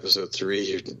by episode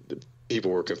 3,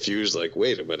 people were confused, like,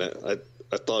 wait a minute,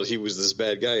 I thought he was this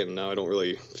bad guy, and now I don't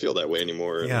really feel that way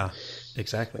anymore. Yeah,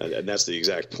 exactly. And that's the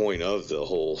exact point of the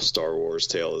whole Star Wars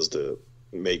tale, is to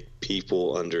make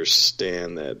people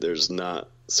understand that there's not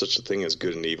such a thing as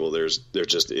good and evil. There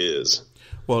just is.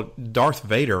 Well, Darth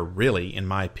Vader really, in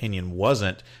my opinion,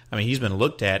 wasn't. I mean, he's been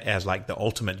looked at as like the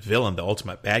ultimate villain, the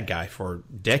ultimate bad guy for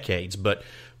decades. But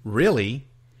really,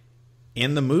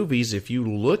 in the movies, if you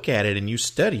look at it and you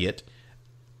study it,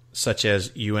 such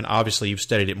as you, and obviously you've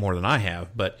studied it more than I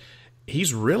have, but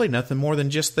he's really nothing more than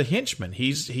just the henchman.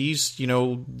 He's a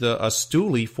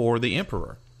stoolie for the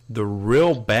Emperor. The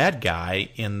real bad guy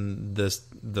in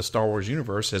the Star Wars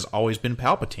universe has always been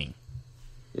Palpatine.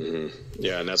 Mm-hmm.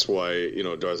 Yeah, and that's why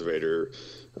Darth Vader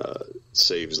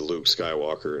saves Luke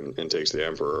Skywalker and takes the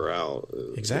Emperor out.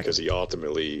 Exactly, because he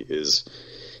ultimately is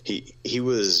he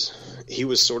was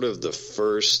sort of the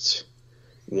first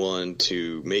one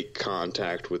to make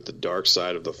contact with the dark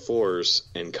side of the Force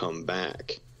and come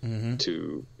back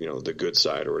to the good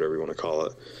side, or whatever you want to call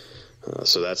it.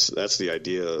 So that's the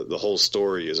idea. The whole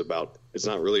story is about. It's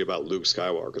not really about Luke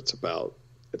Skywalker.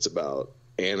 It's about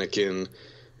Anakin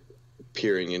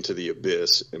peering into the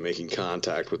abyss and making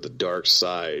contact with the dark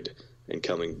side and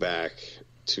coming back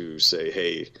to say,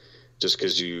 hey, just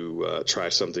because you try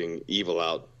something evil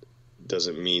out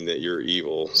doesn't mean that you're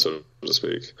evil, so to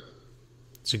speak.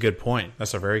 It's a good point.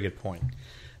 That's a very good point.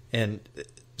 And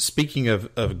speaking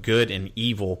of good and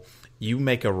evil, you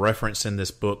make a reference in this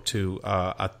book to,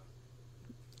 I'm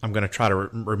going to try to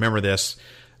remember this,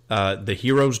 the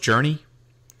hero's journey,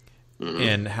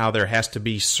 and how there has to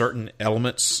be certain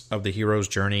elements of the hero's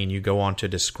journey, and you go on to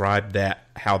describe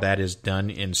how that is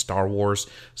done in Star Wars.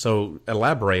 So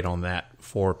elaborate on that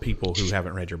for people who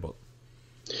haven't read your book.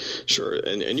 Sure,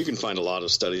 and you can find a lot of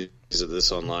studies of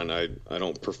this online. I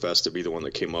don't profess to be the one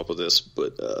that came up with this,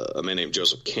 but a man named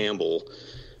Joseph Campbell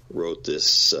wrote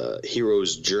this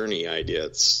hero's journey idea.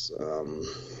 It's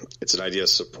an idea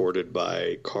supported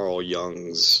by Carl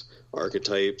Jung's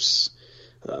archetypes,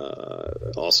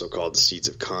 also called the seeds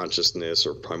of consciousness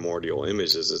or primordial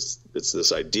images. It's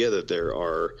this idea that there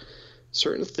are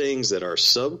certain things that our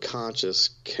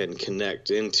subconscious can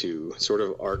connect into, sort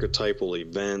of archetypal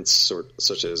events,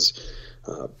 such as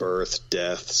birth,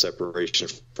 death, separation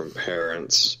from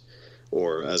parents,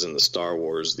 or as in the Star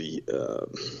Wars, the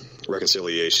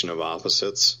reconciliation of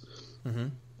opposites.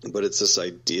 But it's this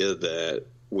idea that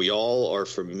we all are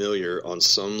familiar on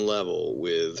some level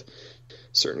with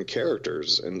certain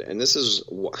characters, and this is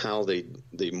how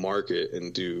they market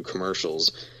and do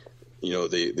commercials.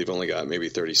 They've only got maybe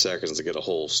 30 seconds to get a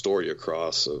whole story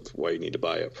across of why you need to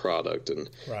buy a product, and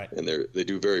they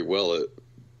do very well at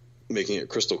making it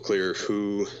crystal clear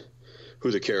who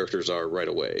the characters are right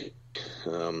away.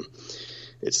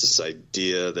 It's this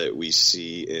idea that we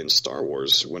see in Star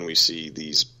Wars when we see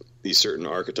these certain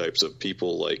archetypes of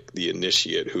people, like the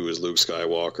initiate, who is Luke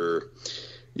Skywalker.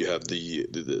 You have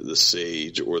the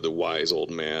sage or the wise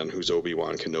old man, who's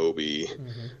Obi-Wan Kenobi.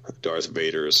 Darth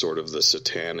Vader is sort of the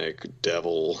satanic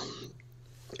devil.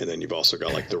 And then you've also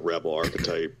got like the rebel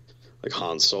archetype, like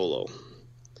Han Solo.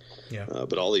 Yeah.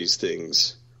 But all these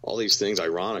things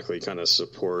ironically kind of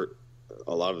support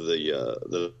a lot of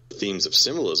the themes of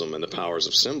symbolism and the powers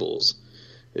of symbols.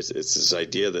 It's this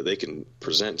idea that they can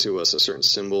present to us a certain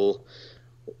symbol,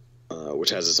 which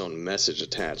has its own message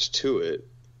attached to it,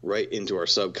 right into our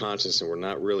subconscious, and we're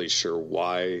not really sure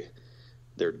why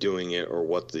they're doing it or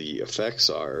what the effects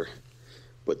are,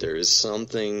 but there is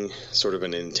something, sort of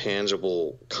an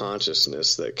intangible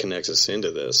consciousness that connects us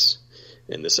into this.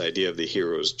 And this idea of the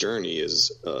hero's journey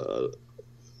is sort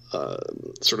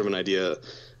of an idea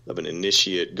of an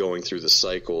initiate going through the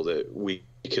cycle that we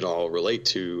can all relate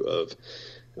to, of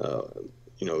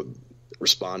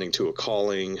responding to a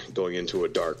calling, going into a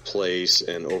dark place,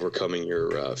 and overcoming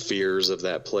your fears of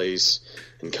that place,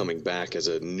 and coming back as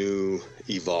a new,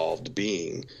 evolved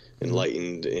being,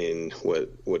 enlightened in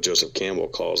what Joseph Campbell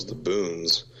calls the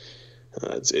boons.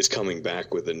 It's coming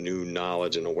back with a new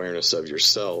knowledge and awareness of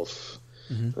yourself,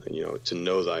 to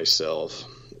know thyself,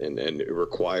 and it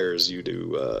requires you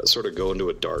to sort of go into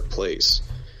a dark place,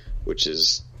 which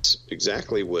is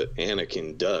exactly what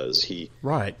Anakin does.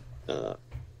 Right.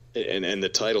 And the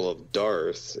title of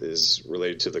Darth is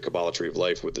related to the Kabbalah tree of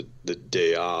life with the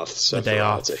Daoth. The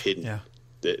Daoth. It's a hidden,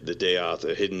 the Daoth,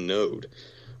 a hidden node,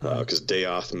 because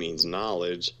Daoth means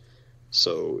knowledge.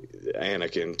 So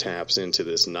Anakin taps into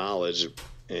this knowledge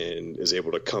and is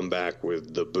able to come back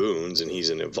with the boons, and he's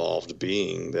an evolved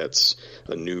being that's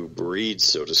a new breed,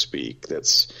 so to speak,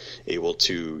 that's able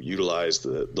to utilize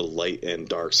the light and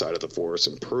dark side of the Force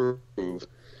and prove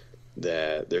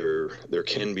that there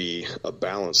can be a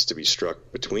balance to be struck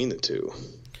between the two.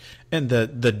 And the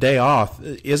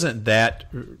Daoth, isn't that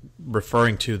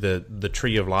referring to the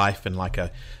tree of life and like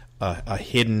a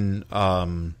hidden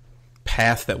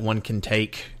path that one can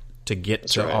take to get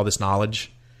to all this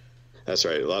knowledge? That's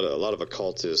right. A lot of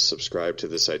occultists subscribe to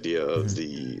this idea of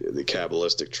the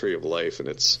Kabbalistic tree of life, and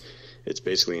it's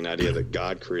basically an idea that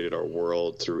God created our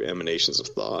world through emanations of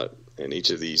thought, and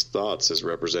each of these thoughts is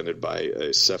represented by a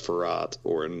sephirot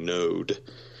or a node.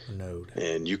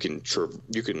 And you can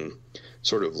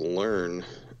sort of learn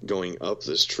going up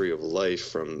this tree of life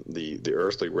from the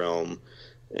earthly realm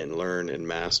and learn and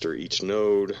master each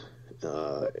node,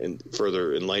 and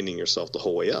further enlightening yourself the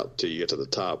whole way up till you get to the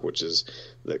top, which is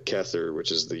the Kether,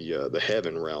 which is the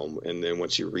heaven realm. And then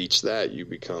once you reach that, you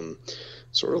become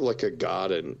sort of like a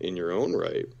god in your own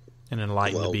right. An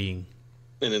enlightened being.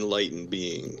 An enlightened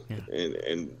being. Yeah.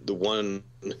 And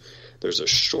there's a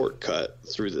shortcut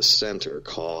through the center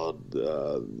called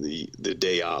the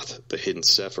Daoth, the hidden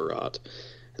Sephirot.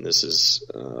 And this is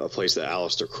a place that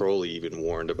Aleister Crowley even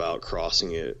warned about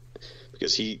crossing it,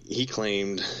 because he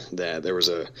claimed that there was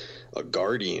a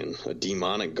guardian, a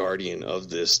demonic guardian of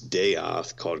this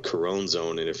Daoth called Corone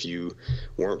Zone, and if you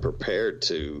weren't prepared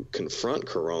to confront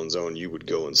Corone Zone, you would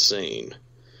go insane,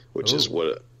 which is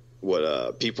what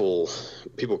people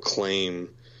claim.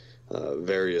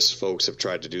 Various folks have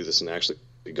tried to do this and actually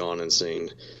gone insane.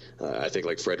 I think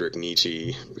like Friedrich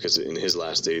Nietzsche, because in his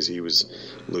last days he was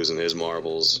losing his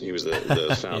marbles. He was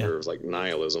the founder of like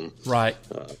nihilism. Right.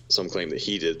 Some claim that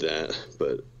he did that,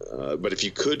 but if you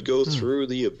could go through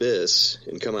the abyss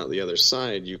and come out the other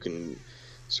side, you can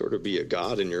sort of be a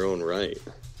god in your own right.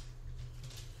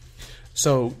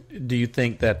 So, do you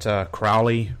think that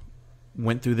Crowley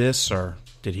went through this, or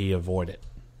did he avoid it?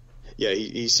 Yeah,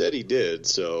 he said he did.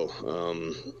 So,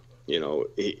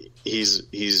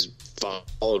 he's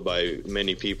followed by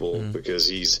many people because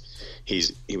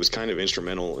he was kind of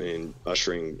instrumental in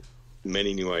ushering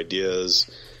many new ideas.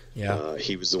 Yeah,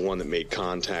 he was the one that made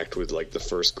contact with like the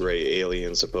first gray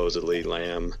alien, supposedly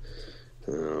Lamb.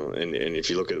 And if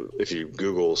you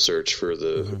Google search for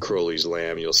the Crowley's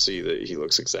Lamb, you'll see that he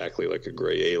looks exactly like a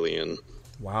gray alien.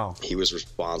 Wow. He was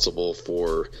responsible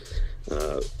for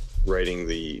writing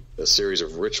a series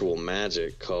of ritual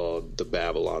magic called the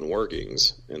Babylon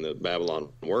Workings, and the Babylon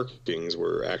Workings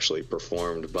were actually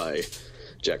performed by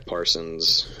Jack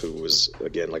Parsons, who was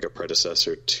again like a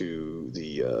predecessor to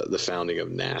the founding of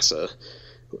NASA,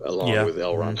 along with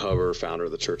L. Ron Hubbard, founder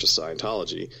of the Church of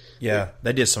Scientology. Yeah,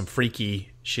 they did some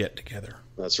freaky shit together.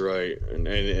 That's right, and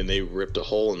they ripped a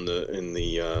hole in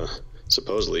the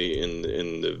supposedly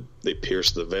they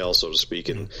pierced the veil, so to speak,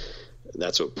 and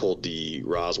that's what pulled the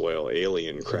Roswell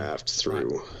alien craft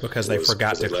through. Right. Because they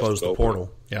forgot to close the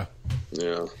portal. Yeah.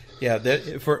 Yeah. Yeah.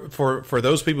 For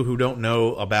those people who don't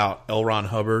know about L. Ron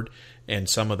Hubbard and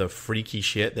some of the freaky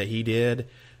shit that he did,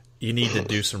 you need to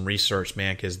do some research,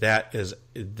 man, because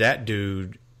that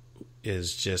dude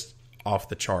is just off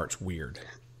the charts weird.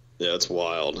 Yeah, it's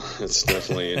wild. It's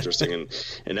definitely interesting,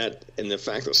 and the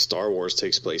fact that Star Wars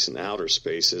takes place in outer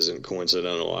space isn't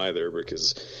coincidental either,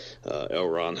 because L.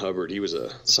 Ron Hubbard, he was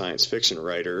a science fiction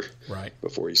writer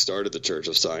before he started the Church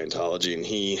of Scientology, and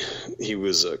he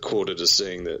was quoted as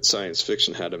saying that science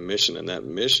fiction had a mission, and that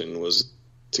mission was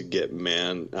to get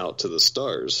man out to the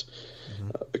stars,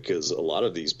 because a lot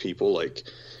of these people, like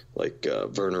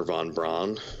Werner von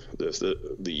Braun,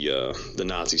 the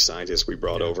Nazi scientist we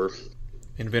brought over.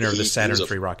 Inventor of the Saturn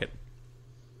III rocket.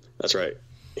 That's right.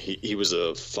 He was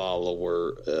a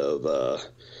follower of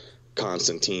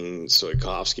Konstantin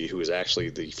Tsiolkovsky, who was actually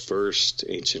the first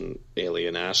ancient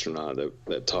alien astronaut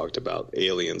that talked about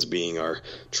aliens being our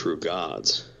true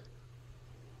gods.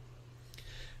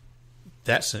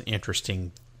 That's an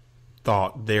interesting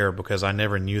thought there, because I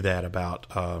never knew that about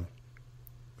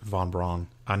von Braun.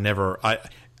 I've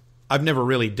never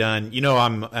really done.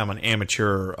 I'm an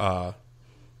amateur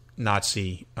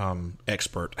Nazi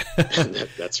expert.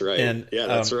 That's right. And, yeah,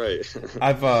 that's right.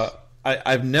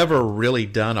 I've never really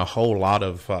done a whole lot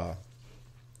of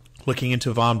looking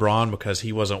into von Braun, because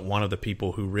he wasn't one of the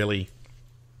people who really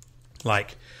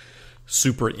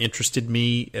super interested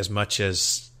me as much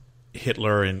as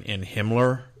Hitler and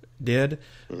Himmler did.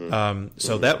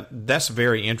 So that's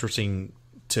very interesting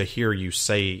to hear you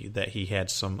say that he had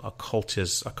some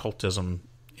occultism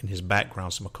in his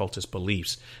background, some occultist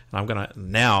beliefs. And I'm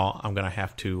gonna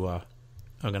have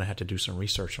to do some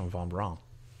research on von Braun.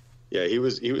 Yeah, he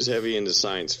was heavy into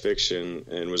science fiction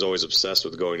and was always obsessed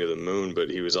with going to the moon, but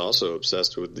he was also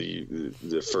obsessed with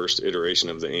the first iteration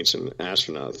of the ancient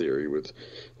astronaut theory with,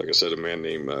 like I said, a man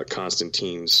named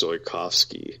Konstantin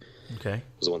Tsiolkovsky. Okay.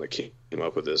 Was the one that came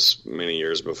up with this many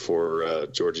years before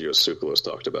Giorgio Tsoukalos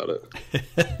talked about it.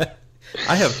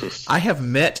 I have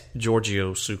met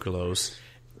Giorgio Tsoukalos.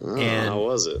 And how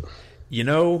was it?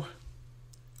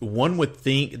 One would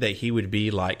think that he would be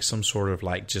like some sort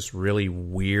of just really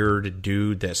weird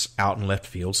dude that's out in left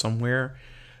field somewhere,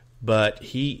 but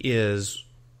he is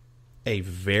a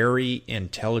very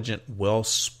intelligent,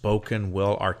 well-spoken,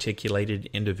 well-articulated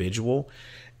individual,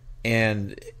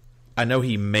 and I know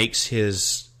he makes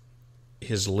his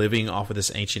living off of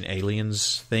this ancient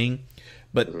aliens thing,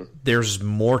 but there's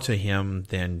more to him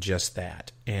than just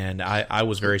that, and I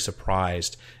was very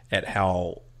surprised at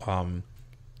how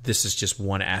this is just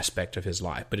one aspect of his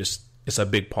life, but it's a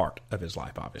big part of his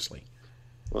life, obviously.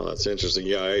 Well, that's interesting.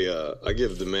 Yeah, I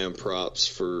give the man props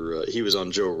for he was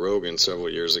on Joe Rogan several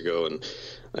years ago, and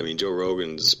I mean, Joe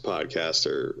Rogan's podcasts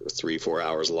are 3-4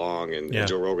 hours long, and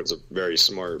Joe Rogan's a very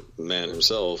smart man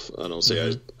himself. I don't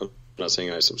say I'm not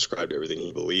saying I subscribe to everything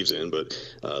he believes in, but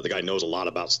the guy knows a lot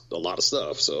about a lot of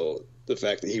stuff. So the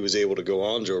fact that he was able to go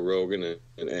on Joe Rogan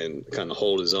and kind of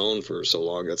hold his own for so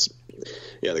long,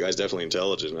 the guy's definitely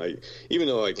intelligent. Even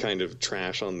though I kind of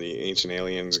trash on the ancient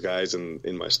aliens guys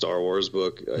in my Star Wars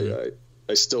book,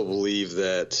 I still believe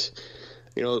that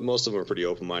most of them are pretty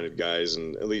open-minded guys,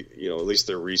 and at least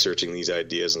they're researching these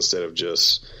ideas instead of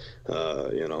just I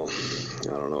don't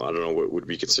know what would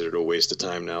be considered a waste of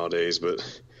time nowadays, but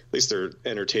at least they're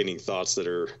entertaining thoughts that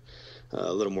are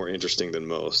a little more interesting than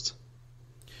most.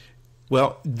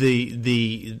 Well,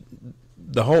 the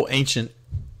whole ancient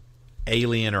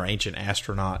alien or ancient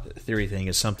astronaut theory thing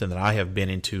is something that I have been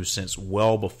into since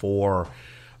well before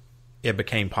it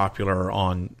became popular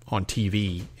on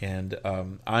TV. And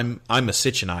I'm a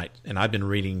Sitchinite, and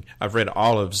I've read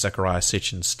all of Zecharia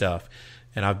Sitchin's stuff,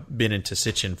 and I've been into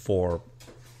Sitchin for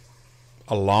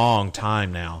a long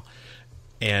time now.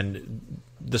 And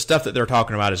the stuff that they're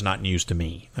talking about is not news to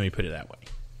me. Let me put it that way.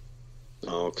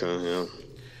 Okay, yeah.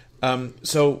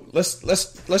 So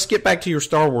let's get back to your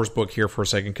Star Wars book here for a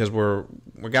second, because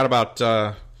we got about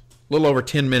a little over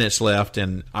 10 minutes left,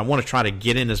 and I want to try to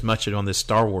get in as much on this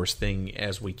Star Wars thing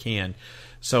as we can.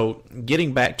 So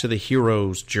getting back to the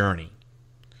hero's journey,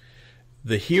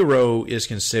 the hero is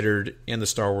considered in the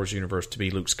Star Wars universe to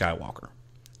be Luke Skywalker.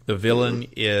 The villain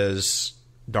is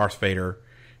Darth Vader,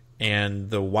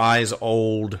 and the wise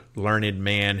old learned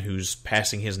man who's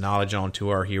passing his knowledge on to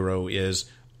our hero is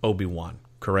Obi-Wan.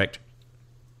 Correct?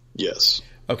 Yes.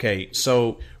 Okay,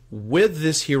 so with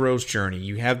this hero's journey,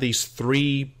 you have these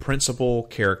three principal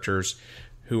characters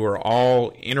who are all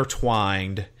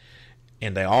intertwined,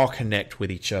 and they all connect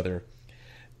with each other.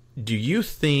 Do you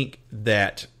think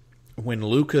that when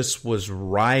Lucas was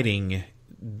writing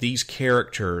these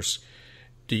characters,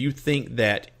 do you think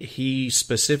that he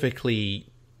specifically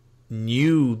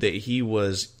knew that he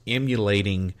was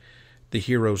emulating the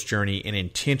hero's journey and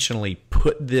intentionally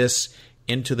put this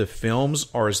into the films,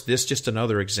 or is this just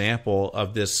another example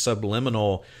of this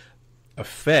subliminal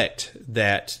effect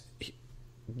that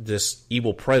this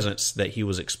evil presence that he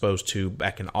was exposed to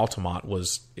back in Altamont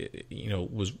was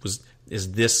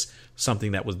is this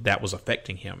something that was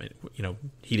affecting him?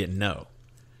 He didn't know.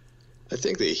 I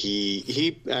think that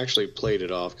he actually played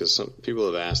it off, because some people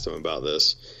have asked him about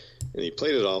this, and he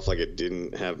played it off like it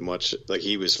didn't have much, like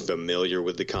he was familiar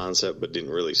with the concept but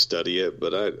didn't really study it.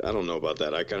 But I don't know about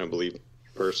that. I kind of believe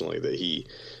personally that he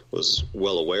was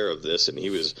well aware of this, and he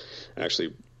was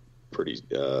actually pretty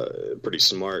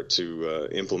smart to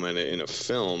implement it in a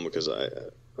film, because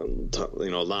a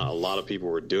lot of people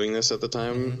were doing this at the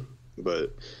time,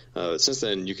 but since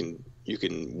then you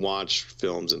can watch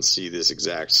films and see this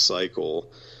exact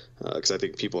cycle, because I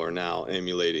think people are now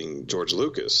emulating George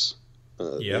Lucas.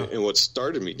 And what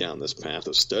started me down this path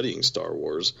of studying Star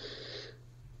Wars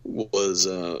was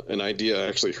an idea I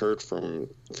actually heard from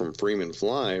Freeman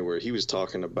Fly, where he was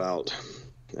talking about,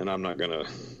 and I'm not going to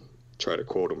try to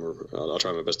quote him, or I'll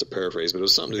try my best to paraphrase, but it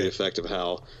was something to the effect of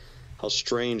how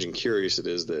strange and curious it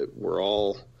is that we're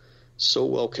all so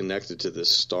well connected to this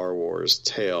Star Wars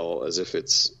tale, as if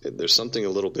there's something a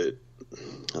little bit,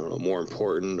 I don't know, more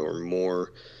important or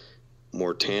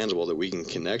more tangible that we can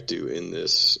connect to in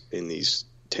these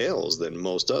tales than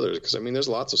most others. Because I mean, there's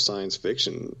lots of science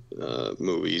fiction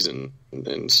movies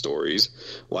and stories.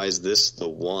 Why is this the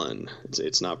one?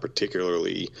 It's not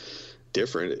particularly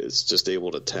different. It's just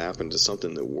able to tap into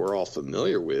something that we're all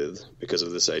familiar with because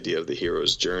of this idea of the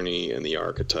hero's journey and the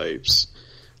archetypes,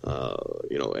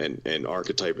 and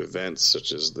archetype events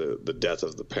such as the death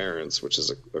of the parents, which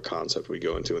is a concept we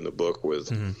go into in the book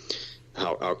with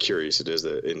how curious it is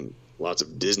that in lots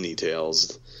of Disney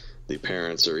tales, the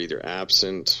parents are either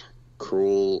absent,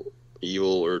 cruel,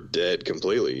 evil, or dead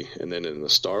completely. And then in the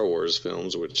Star Wars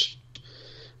films, which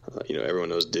everyone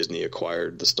knows Disney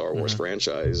acquired the Star Wars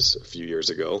franchise a few years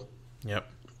ago. Yep.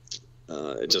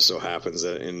 It just so happens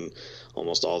that in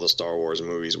almost all the Star Wars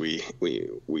movies,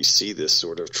 we see this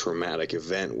sort of traumatic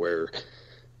event where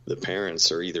the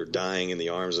parents are either dying in the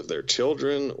arms of their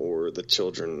children, or the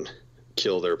children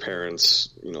kill their parents,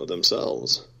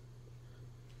 themselves.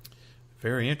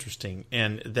 Very interesting.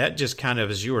 And that just kind of,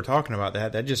 as you were talking about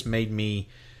that just made me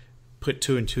put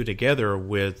two and two together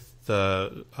with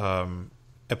the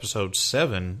episode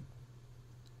 7,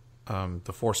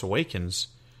 The Force Awakens.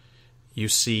 You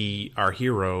see our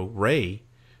hero, Rey,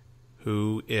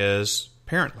 who is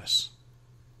parentless.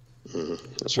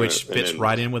 That's which right. fits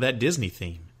right in with that Disney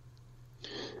theme.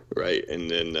 Right. And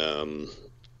then,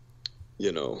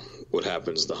 what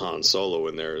happens to Han Solo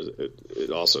in there, it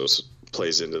also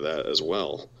plays into that as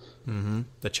well. Mm-hmm.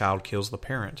 The child kills the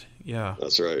parent. Yeah.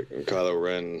 That's right. And Kylo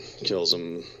Ren kills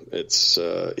him. It's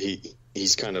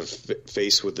he's kind of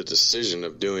faced with the decision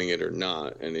of doing it or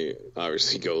not, and he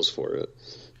obviously goes for it.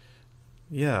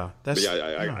 Yeah,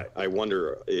 I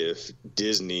wonder if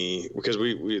Disney, because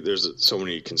there's so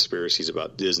many conspiracies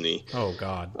about Disney. Oh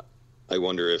God. I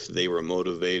wonder if they were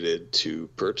motivated to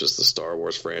purchase the Star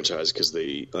Wars franchise because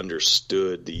they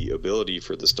understood the ability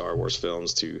for the Star Wars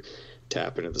films to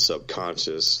tap into the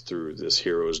subconscious through this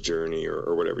hero's journey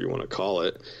or whatever you want to call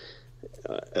it,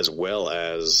 as well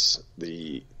as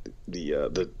the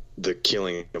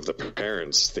killing of the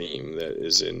parents theme that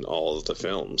is in all of the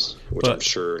films, which I'm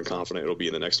sure and confident it'll be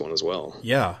in the next one as well.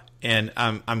 Yeah, and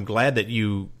I'm glad that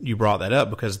you brought that up,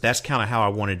 because that's kind of how I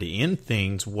wanted to end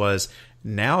things. Was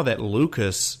now that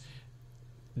Lucas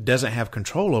doesn't have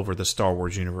control over the Star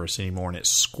Wars universe anymore, and it's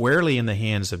squarely in the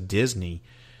hands of Disney,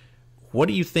 what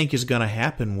do you think is going to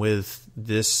happen with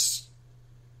this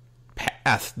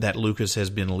path that Lucas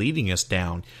has been leading us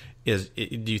down? Do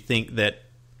you think that,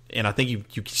 and I think you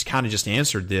kind of just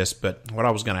answered this, but what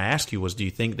I was going to ask you was, do you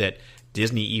think that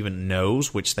Disney even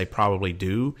knows, which they probably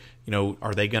do,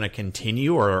 are they going to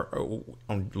continue or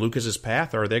on Lucas's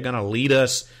path, or are they going to lead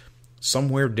us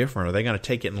somewhere different? Are they going to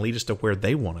take it and lead us to where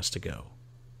they want us to go?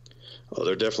 Oh,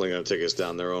 they're definitely going to take us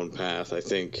down their own path. I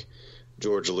think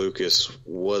George Lucas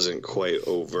wasn't quite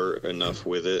overt enough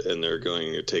with it, and they're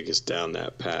going to take us down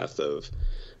that path of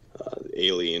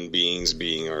alien beings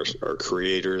being our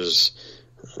creators,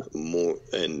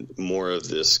 more of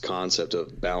this concept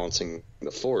of balancing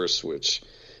the Force, which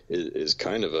is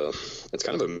kind of a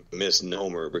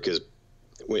misnomer, because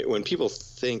when people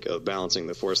think of balancing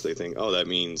the Force, they think, oh, that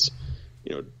means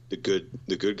the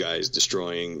good guys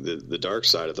destroying the dark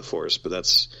side of the Force, but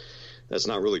that's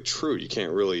not really true. You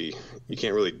can't really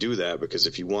do that, because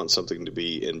if you want something to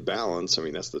be in balance, I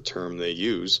mean, that's the term they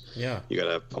use. Yeah, you got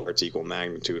to have parts equal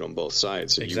magnitude on both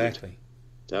sides. So exactly.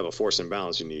 To have a Force in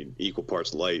balance, you need equal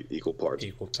parts light, equal parts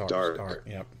dark.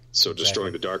 Yep. So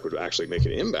destroying the dark would actually make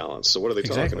it imbalance. So what are they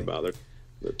talking about?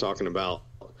 They're talking about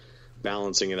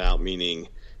balancing it out, meaning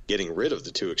getting rid of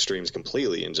the two extremes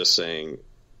completely and just saying,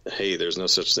 hey, there's no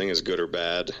such thing as good or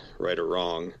bad, right or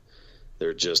wrong.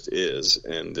 There just is,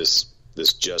 and this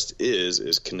just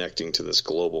is connecting to this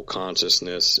global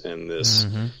consciousness and this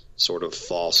sort of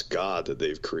false god that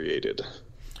they've created.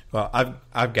 Well,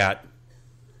 I've got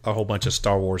a whole bunch of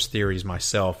Star Wars theories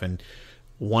myself, and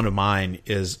one of mine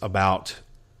is about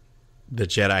the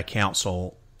Jedi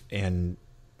Council and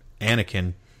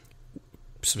Anakin,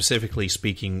 specifically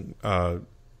speaking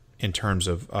in terms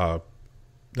of the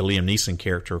Liam Neeson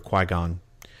character, Qui-Gon.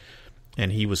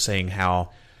 And he was saying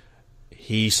how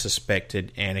he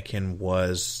suspected Anakin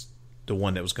was the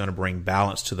one that was going to bring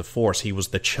balance to the Force. He was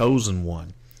the chosen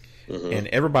one. And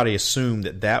everybody assumed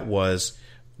that was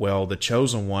well, the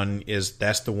chosen one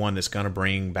that's the one that's going to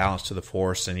bring balance to the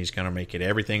Force, and he's going to make it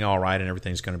everything all right and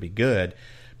everything's going to be good.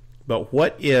 But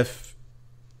what if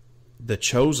the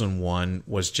chosen one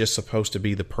was just supposed to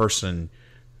be the person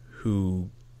who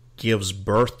gives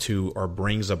birth to or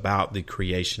brings about the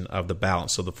creation of the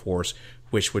balance of the Force,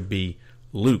 which would be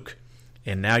Luke?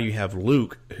 And now you have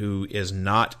Luke, who is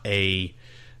not a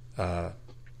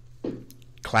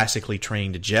classically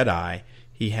trained Jedi.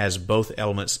 He has both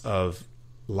elements of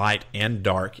light and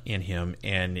dark in him,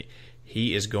 and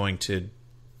he is going to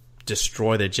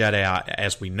destroy the Jedi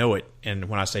as we know it. And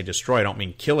when I say destroy, I don't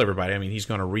mean kill everybody. I mean he's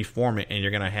going to reform it, and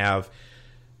you're going to have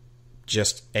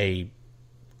just a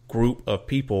group of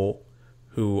people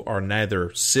who are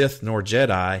neither Sith nor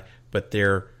Jedi, but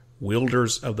they're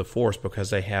wielders of the Force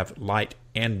because they have light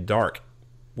and dark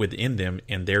within them,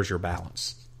 and there's your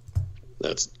balance.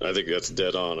 I think that's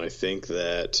dead on. I think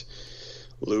that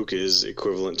Luke is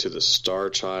equivalent to the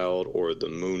Star Child or the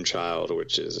Moon Child,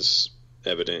 which is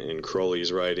evident in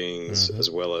Crowley's writings, as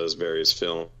well as various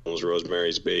films,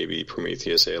 Rosemary's Baby,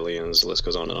 Prometheus, Aliens, the list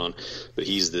goes on and on. But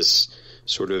he's this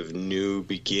sort of new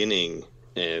beginning,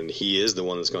 and he is the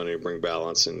one that's going to bring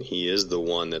balance, and he is the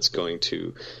one that's going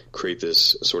to create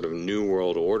this sort of new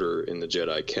world order in the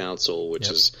Jedi Council, which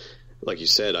is, like you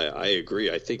said, I agree.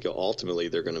 I think ultimately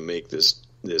they're going to make this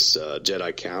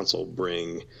Jedi Council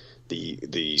bring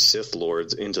the Sith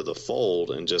Lords into the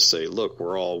fold and just say, look,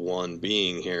 we're all one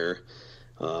being here.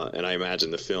 And I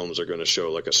imagine the films are going to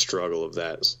show like a struggle of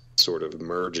that sort of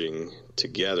merging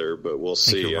together, but we'll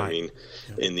see. Right. I mean,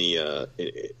 in the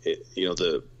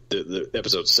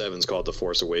episode 7 is called The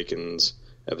Force Awakens.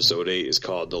 Episode 8 is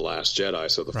called The Last Jedi.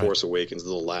 So The Force Awakens,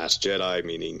 The Last Jedi,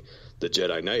 meaning the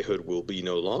Jedi Knighthood will be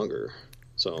no longer.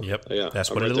 So yeah, that's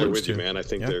I'm what right it there alludes with to. You, man. I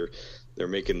think they're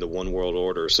making the one world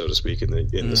order, so to speak, in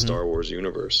the Star Wars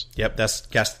universe. Yep,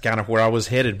 that's kind of where I was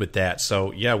headed with that.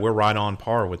 So yeah, we're right on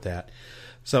par with that.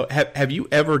 So have you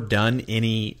ever done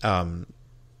any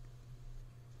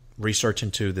research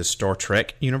into the Star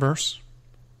Trek universe?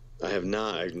 I have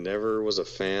not. I never was a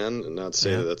fan. Not to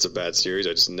say that that's a bad series.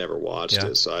 I just never watched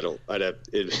it, so I don't. I'd have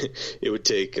it. It would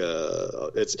take.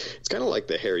 It's kind of like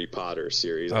the Harry Potter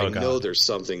series. I know there's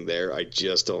something there. I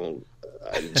just don't.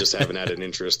 I just haven't had an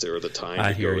interest or the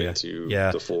time to go into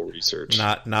the full research.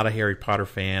 Not a Harry Potter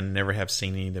fan. Never have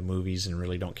seen any of the movies, and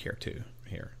really don't care to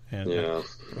here. And,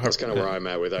 that's kind of where I'm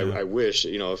at with. I wish,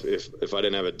 if I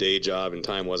didn't have a day job and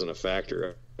time wasn't a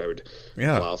factor, I would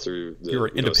plow through. You were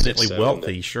independently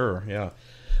wealthy, sure,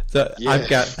 I've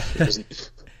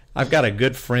got a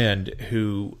good friend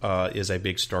who is a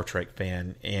big Star Trek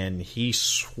fan, and he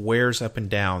swears up and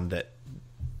down that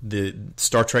the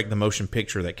Star Trek the motion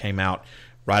picture that came out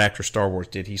right after Star Wars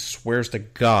did, he swears to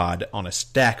God on a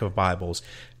stack of Bibles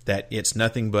that it's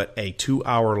nothing but a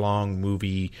 2-hour-long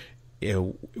movie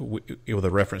with a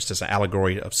reference to an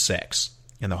allegory of sex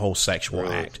and the whole sexual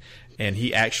act. And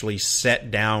he actually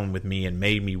sat down with me and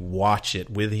made me watch it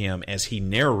with him as he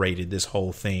narrated this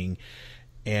whole thing.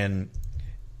 And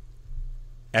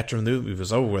after the movie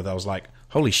was over with, I was like,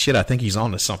 holy shit, I think he's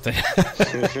on to something.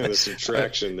 There's some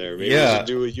traction there. Maybe we should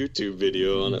do a YouTube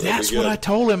video on it. That's what I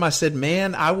told him. I said,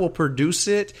 man, I will produce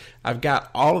it. I've got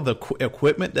all of the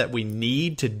equipment that we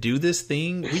need to do this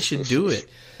thing. We should do it.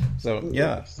 So,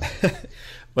 yeah.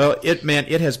 Well, it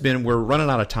has been, we're running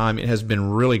out of time. It has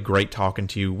been really great talking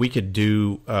to you. We could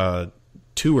do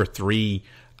 2 or 3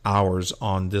 hours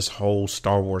on this whole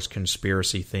Star Wars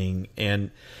conspiracy thing.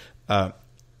 And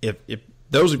if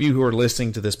those of you who are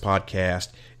listening to this podcast,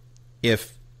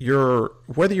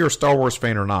 whether you're a Star Wars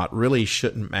fan or not, really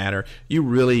shouldn't matter. You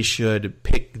really should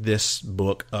pick this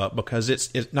book up because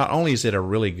it's not only is it a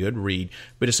really good read,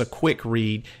 but it's a quick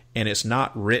read and it's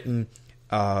not written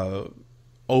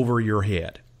over your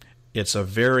head. It's a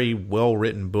very well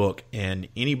written book, and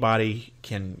anybody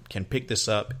can pick this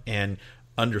up and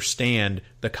understand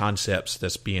the concepts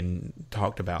that's being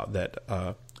talked about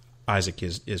that Isaac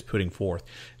is putting forth.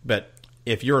 But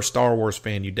if you're a Star Wars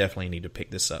fan, you definitely need to pick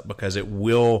this up because it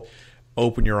will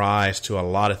open your eyes to a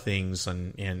lot of things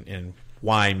and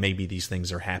why maybe these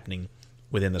things are happening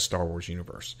within the Star Wars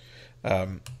universe.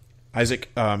 Isaac,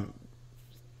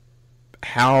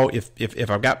 how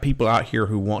if I've got people out here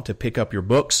who want to pick up your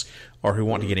books or who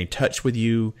want to get in touch with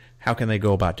you, how can they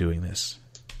go about doing this?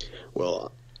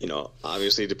 Well,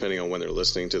 obviously depending on when they're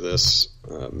listening to this,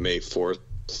 May 4th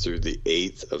through the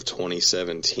 8th of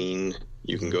 2017,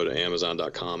 you can go to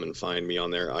Amazon.com and find me on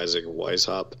there, Isaac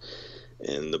Weishaupt.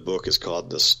 And the book is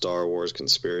called The Star Wars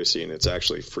Conspiracy, and it's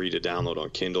actually free to download on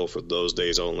Kindle for those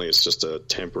days only. It's just a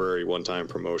temporary one-time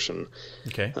promotion.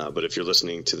 Okay. But if you're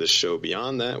listening to this show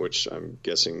beyond that, which I'm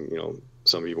guessing,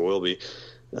 some people will be,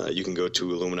 You can go to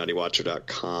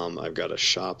IlluminatiWatcher.com. I've got a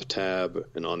shop tab,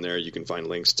 and on there you can find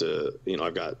links to,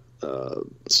 I've got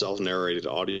self-narrated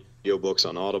audio books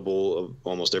on Audible of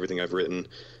almost everything I've written.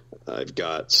 I've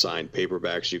got signed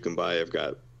paperbacks you can buy. I've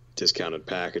got discounted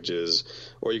packages,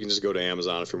 or you can just go to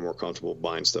Amazon if you're more comfortable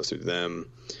buying stuff through them.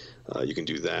 You can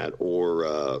do that,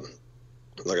 or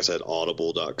like I said,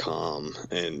 audible.com.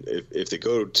 And if they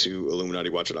go to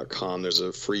IlluminatiWatcher.com, there's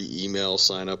a free email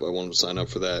sign up. I want them to sign up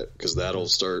for that, because that'll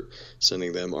start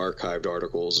sending them archived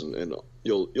articles, and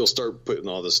you'll start putting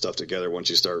all this stuff together once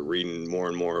you start reading more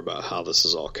and more about how this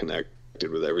is all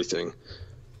connected with everything.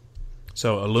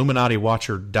 So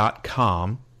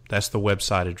IlluminatiWatcher.com, that's the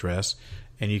website address,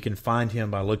 and you can find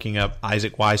him by looking up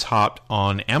Isaac Weishaupt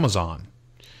on Amazon.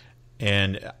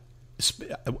 And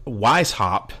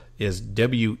Weishaupt is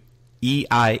Weishaup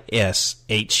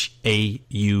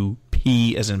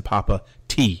as in Papa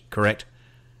T, correct?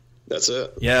 That's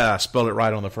it. Yeah, I spelled it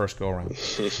right on the first go around.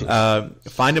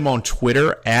 Find him on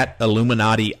Twitter at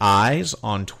Illuminati Eyes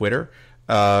on Twitter.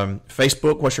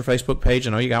 Facebook, what's your Facebook page?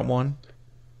 I know you got one.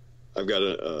 I've got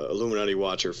an Illuminati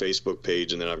Watcher Facebook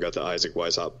page, and then I've got the Isaac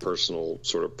Weishaupt personal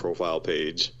sort of profile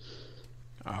page.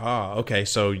 Ah, okay.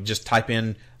 So you just type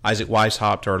in Isaac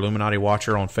Weishaupt or Illuminati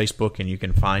Watcher on Facebook, and you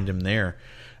can find him there.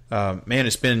 Man,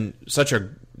 it's been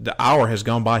the hour has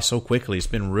gone by so quickly. It's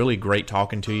been really great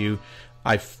talking to you.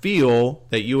 I feel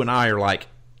that you and I are like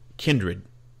kindred.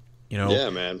 Yeah,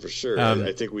 man, for sure.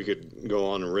 I think we could go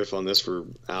on and riff on this for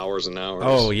hours and hours.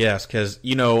 Oh, yes, because,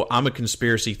 I'm a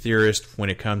conspiracy theorist when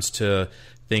it comes to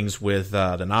things with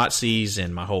the Nazis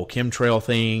and my whole chemtrail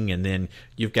thing, and then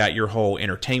you've got your whole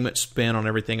entertainment spin on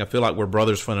everything. I feel like we're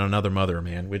brothers from another mother,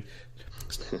 man.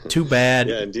 Too bad.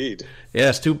 Yeah, indeed. Yeah,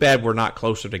 it's too bad we're not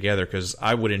closer together, because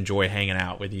I would enjoy hanging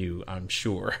out with you, I'm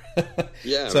sure.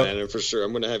 Yeah, man, and for sure.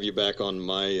 I'm going to have you back on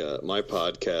my my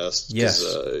podcast. Yes.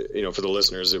 For the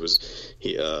listeners, it was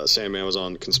Sandman was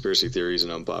on Conspiracy Theories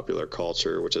and Unpopular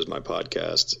Culture, which is my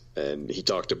podcast, and he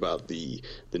talked about the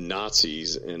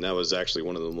Nazis, and that was actually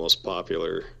one of the most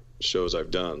popular shows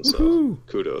I've done, so Woo-hoo.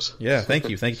 Kudos. Yeah, thank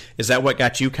you. Is that what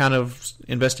got you kind of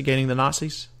investigating the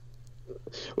Nazis?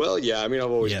 Well, yeah, I've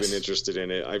always been interested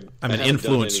in it. I'm an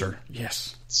influencer.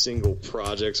 Yes. Single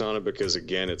projects on it, because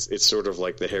again, it's sort of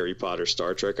like the Harry Potter,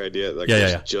 Star Trek idea.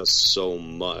 There's just so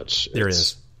much. There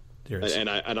is. And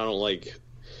I don't like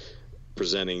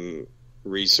presenting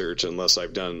research unless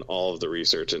I've done all of the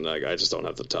research, and I just don't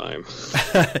have the time.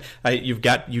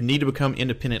 You need to become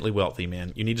independently wealthy,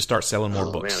 man. You need to start selling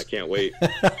more books. Man, I can't wait.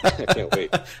 I can't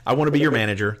wait. I want to be your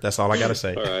manager. That's all I got to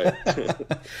say. All right.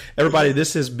 Everybody,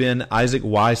 this has been Isaac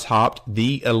Weishaupt,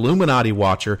 the Illuminati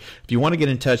Watcher. If you want to get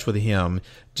in touch with him,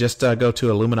 just go to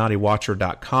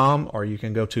IlluminatiWatcher.com, or you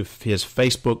can go to his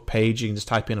Facebook page. You can just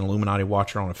type in Illuminati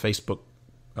Watcher on a Facebook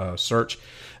search.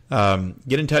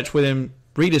 Get in touch with him.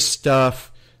 Read his stuff,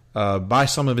 buy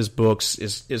some of his books.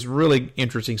 Is really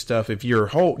interesting stuff. If you're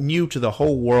new to the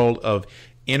whole world of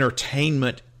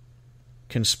entertainment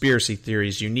conspiracy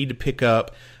theories, you need to pick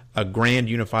up a Grand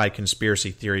Unified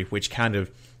Conspiracy Theory, which kind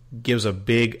of gives a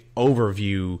big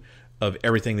overview of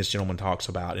everything this gentleman talks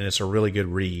about, and it's a really good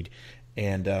read.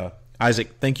 And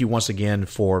Isaac, thank you once again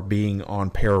for being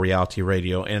on Parareality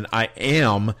Radio, and I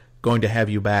am going to have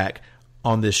you back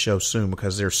on this show soon,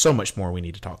 because there's so much more we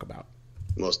need to talk about.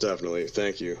 Most definitely.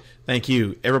 Thank you. Thank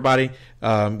you, everybody.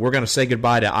 We're going to say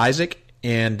goodbye to Isaac,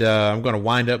 and I'm going to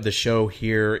wind up the show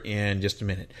here in just a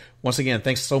minute. Once again,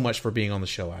 thanks so much for being on the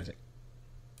show, Isaac.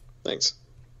 Thanks.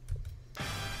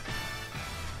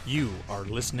 You are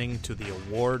listening to the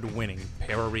award-winning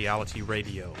Parareality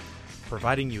Radio,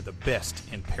 providing you the best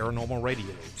in paranormal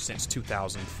radio since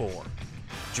 2004.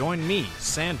 Join me,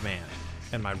 Sandman,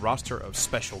 and my roster of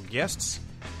special guests,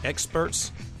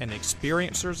 experts, and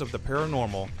experiencers of the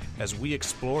paranormal as we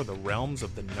explore the realms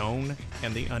of the known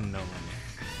and the unknown.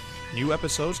 New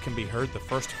episodes can be heard the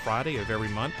first Friday of every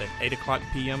month at 8 o'clock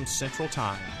p.m. Central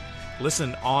Time.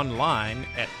 Listen online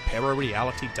at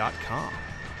parareality.com.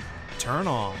 Turn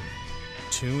on,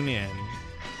 tune in,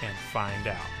 and find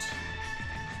out.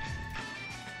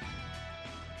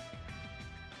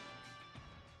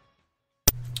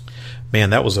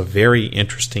 Man, that was a very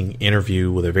interesting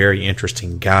interview with a very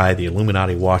interesting guy, the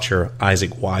Illuminati Watcher,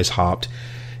 Isaac Weishaupt.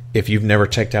 If you've never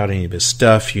checked out any of his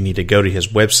stuff, you need to go to his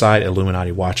website,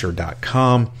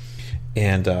 IlluminatiWatcher.com,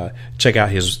 and check out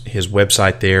his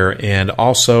website there. And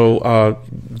also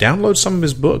download some of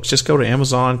his books. Just go to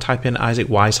Amazon, type in Isaac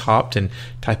Weishaupt, and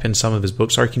type in some of his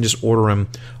books, or you can just order them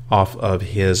off of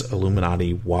his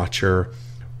Illuminati Watcher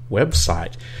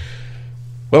website.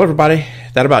 Well, everybody,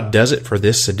 that about does it for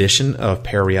this edition of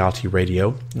Parareality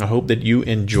Radio. I hope that you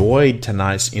enjoyed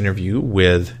tonight's interview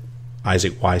with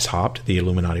Isaac Weishaupt, the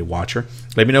Illuminati Watcher.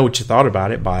 Let me know what you thought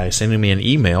about it by sending me an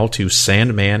email to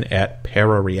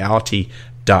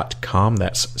sandman@parareality.com.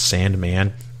 That's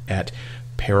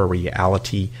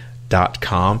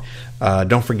sandman@parareality.com.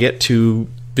 Don't forget to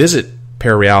visit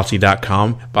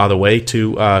parareality.com, by the way,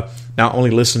 to not only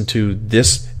listen to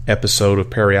this episode of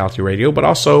Parareality Radio, but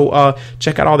also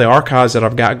check out all the archives that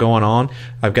I've got going on.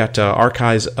 I've got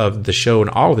archives of the show in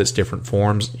all of its different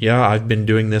forms. Yeah, I've been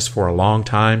doing this for a long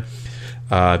time.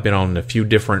 I've been on a few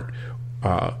different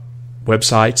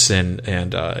websites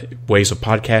and ways of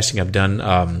podcasting. I've done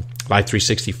Live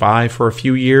 365 for a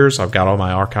few years. I've got all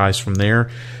my archives from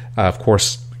there. Of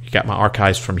course, you got my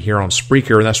archives from here on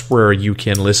Spreaker. That's where you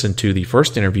can listen to the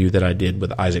first interview that I did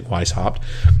with Isaac Weishaupt.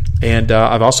 And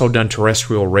I've also done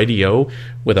terrestrial radio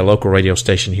with a local radio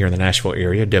station here in the Nashville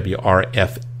area,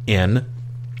 WRFN,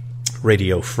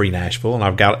 Radio Free Nashville. And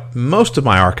I've got most of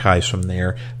my archives from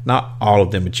there, not all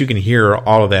of them, but you can hear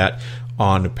all of that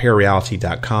on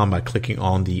parareality.com by clicking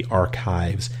on the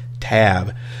Archives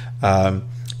tab.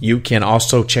 You can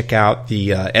also check out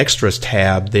the Extras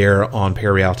tab there on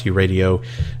Parareality Radio,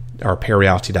 or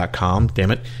parareality.com,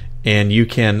 damn it. And you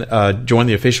can join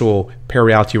the official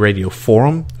Parareality Radio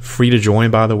forum, free to join,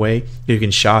 by the way. You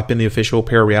can shop in the official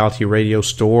Parareality Radio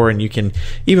store, and you can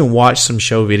even watch some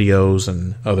show videos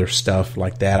and other stuff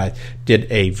like that. I did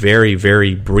a very,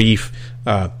 very brief,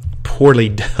 poorly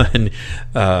done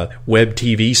web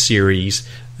TV series.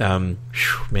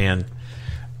 Man,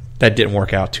 that didn't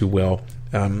work out too well.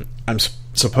 I'm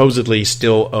supposedly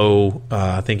still owe,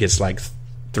 I think it's like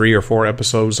 3 or 4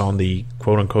 episodes on the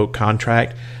quote-unquote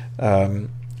contract. I'm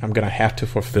going to have to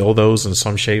fulfill those in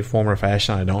some shape, form, or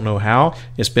fashion. I don't know how.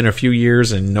 It's been a few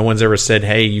years, and no one's ever said,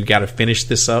 hey, you got to finish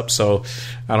this up, so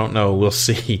I don't know. We'll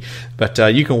see. But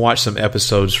you can watch some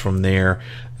episodes from there.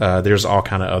 There's all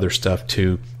kind of other stuff,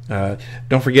 too.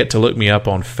 Don't forget to look me up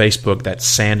on Facebook. That's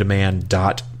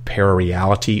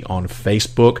sandman.parareality on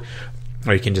Facebook.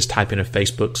 Or you can just type in a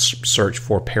Facebook search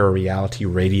for Parareality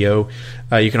Radio.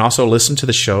 You can also listen to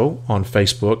the show on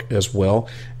Facebook as well,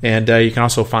 and you can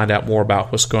also find out more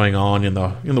about what's going on in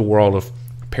the world of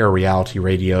Parareality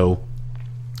Radio.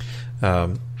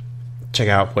 Check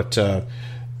out what some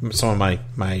of my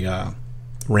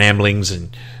ramblings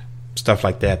and stuff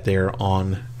like that there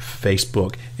on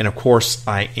Facebook. And of course,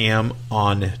 I am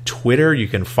on Twitter. You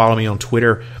can follow me on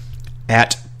Twitter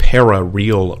at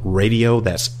Parareal Radio.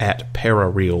 That's at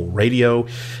Parareal Radio.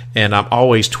 And I'm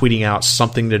always tweeting out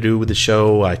something to do with the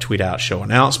show. I tweet out show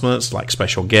announcements like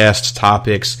special guests,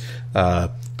 topics,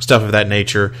 stuff of that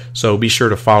nature. So be sure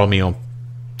to follow me on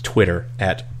Twitter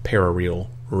at Parareal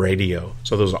Radio.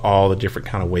 So those are all the different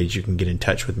kind of ways you can get in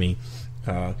touch with me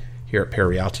here at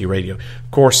Parareality Radio.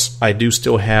 Of course, I do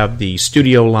still have the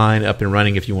studio line up and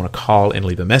running if you want to call and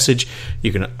leave a message.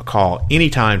 You can call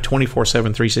anytime,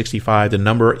 24/7, 365. The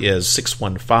number is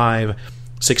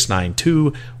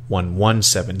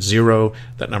 615-692-1170.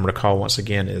 That number to call, once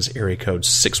again, is area code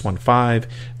 615,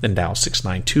 then dial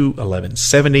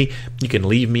 692-1170. You can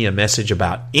leave me a message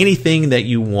about anything that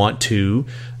you want to,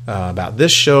 about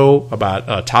this show, about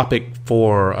a topic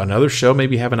for another show.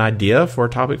 Maybe you have an idea for a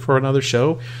topic for another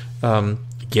show.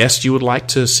 Guests you would like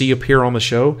to see appear on the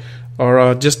show,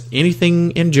 or just anything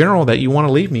in general that you want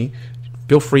to leave me.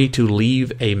 Feel free to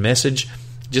leave a message.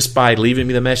 Just by leaving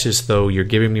me the message, though, you're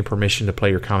giving me permission to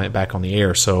play your comment back on the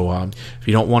air. So if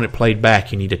you don't want it played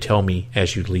back, you need to tell me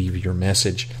as you leave your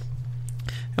message.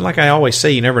 And like I always say,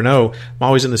 you never know. I'm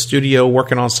always in the studio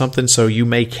working on something, so you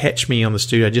may catch me on the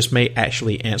studio. I just may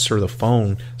actually answer the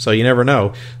phone, so you never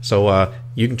know. So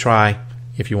you can try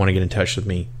if you want to get in touch with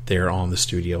me there on the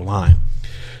studio line.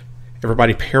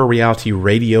 Everybody, Parareality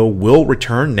Radio will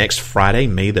return next Friday,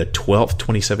 May the 12th,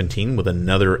 2017, with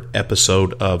another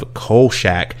episode of Coal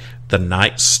Shack, the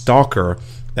Night Stalker.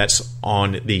 That's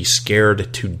on the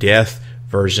Scared to Death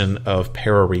version of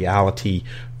Parareality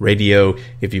Radio.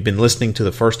 If you've been listening to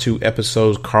the first 2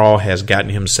 episodes, Carl has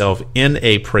gotten himself in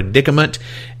a predicament,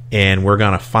 and we're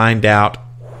going to find out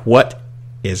what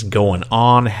is going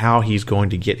on, how he's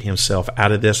going to get himself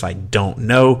out of this. I don't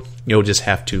know. You'll just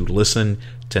have to listen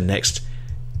to next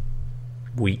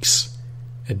week's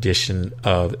edition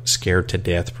of Scared to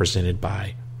Death, presented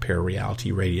by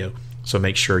Parareality Radio. So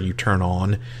make sure you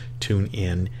tune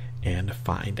in, and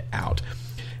find out.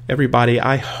 Everybody,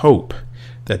 I hope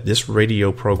that this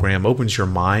radio program opens your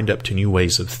mind up to new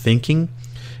ways of thinking,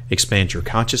 expands your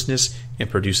consciousness,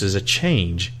 and produces a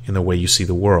change in the way you see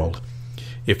the world.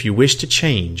 If you wish to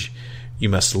change, you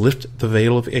must lift the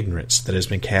veil of ignorance that has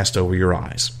been cast over your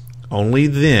eyes. only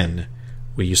then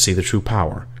will you see the true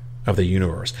power of the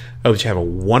universe. I hope you have a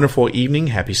wonderful evening.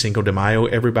 Happy Cinco de Mayo,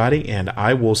 everybody. And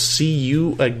I will see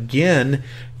you again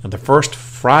on the first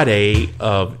Friday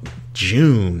of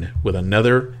June with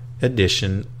another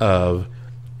edition of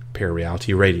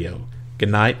Parareality Radio. Good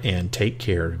night and take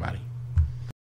care, everybody.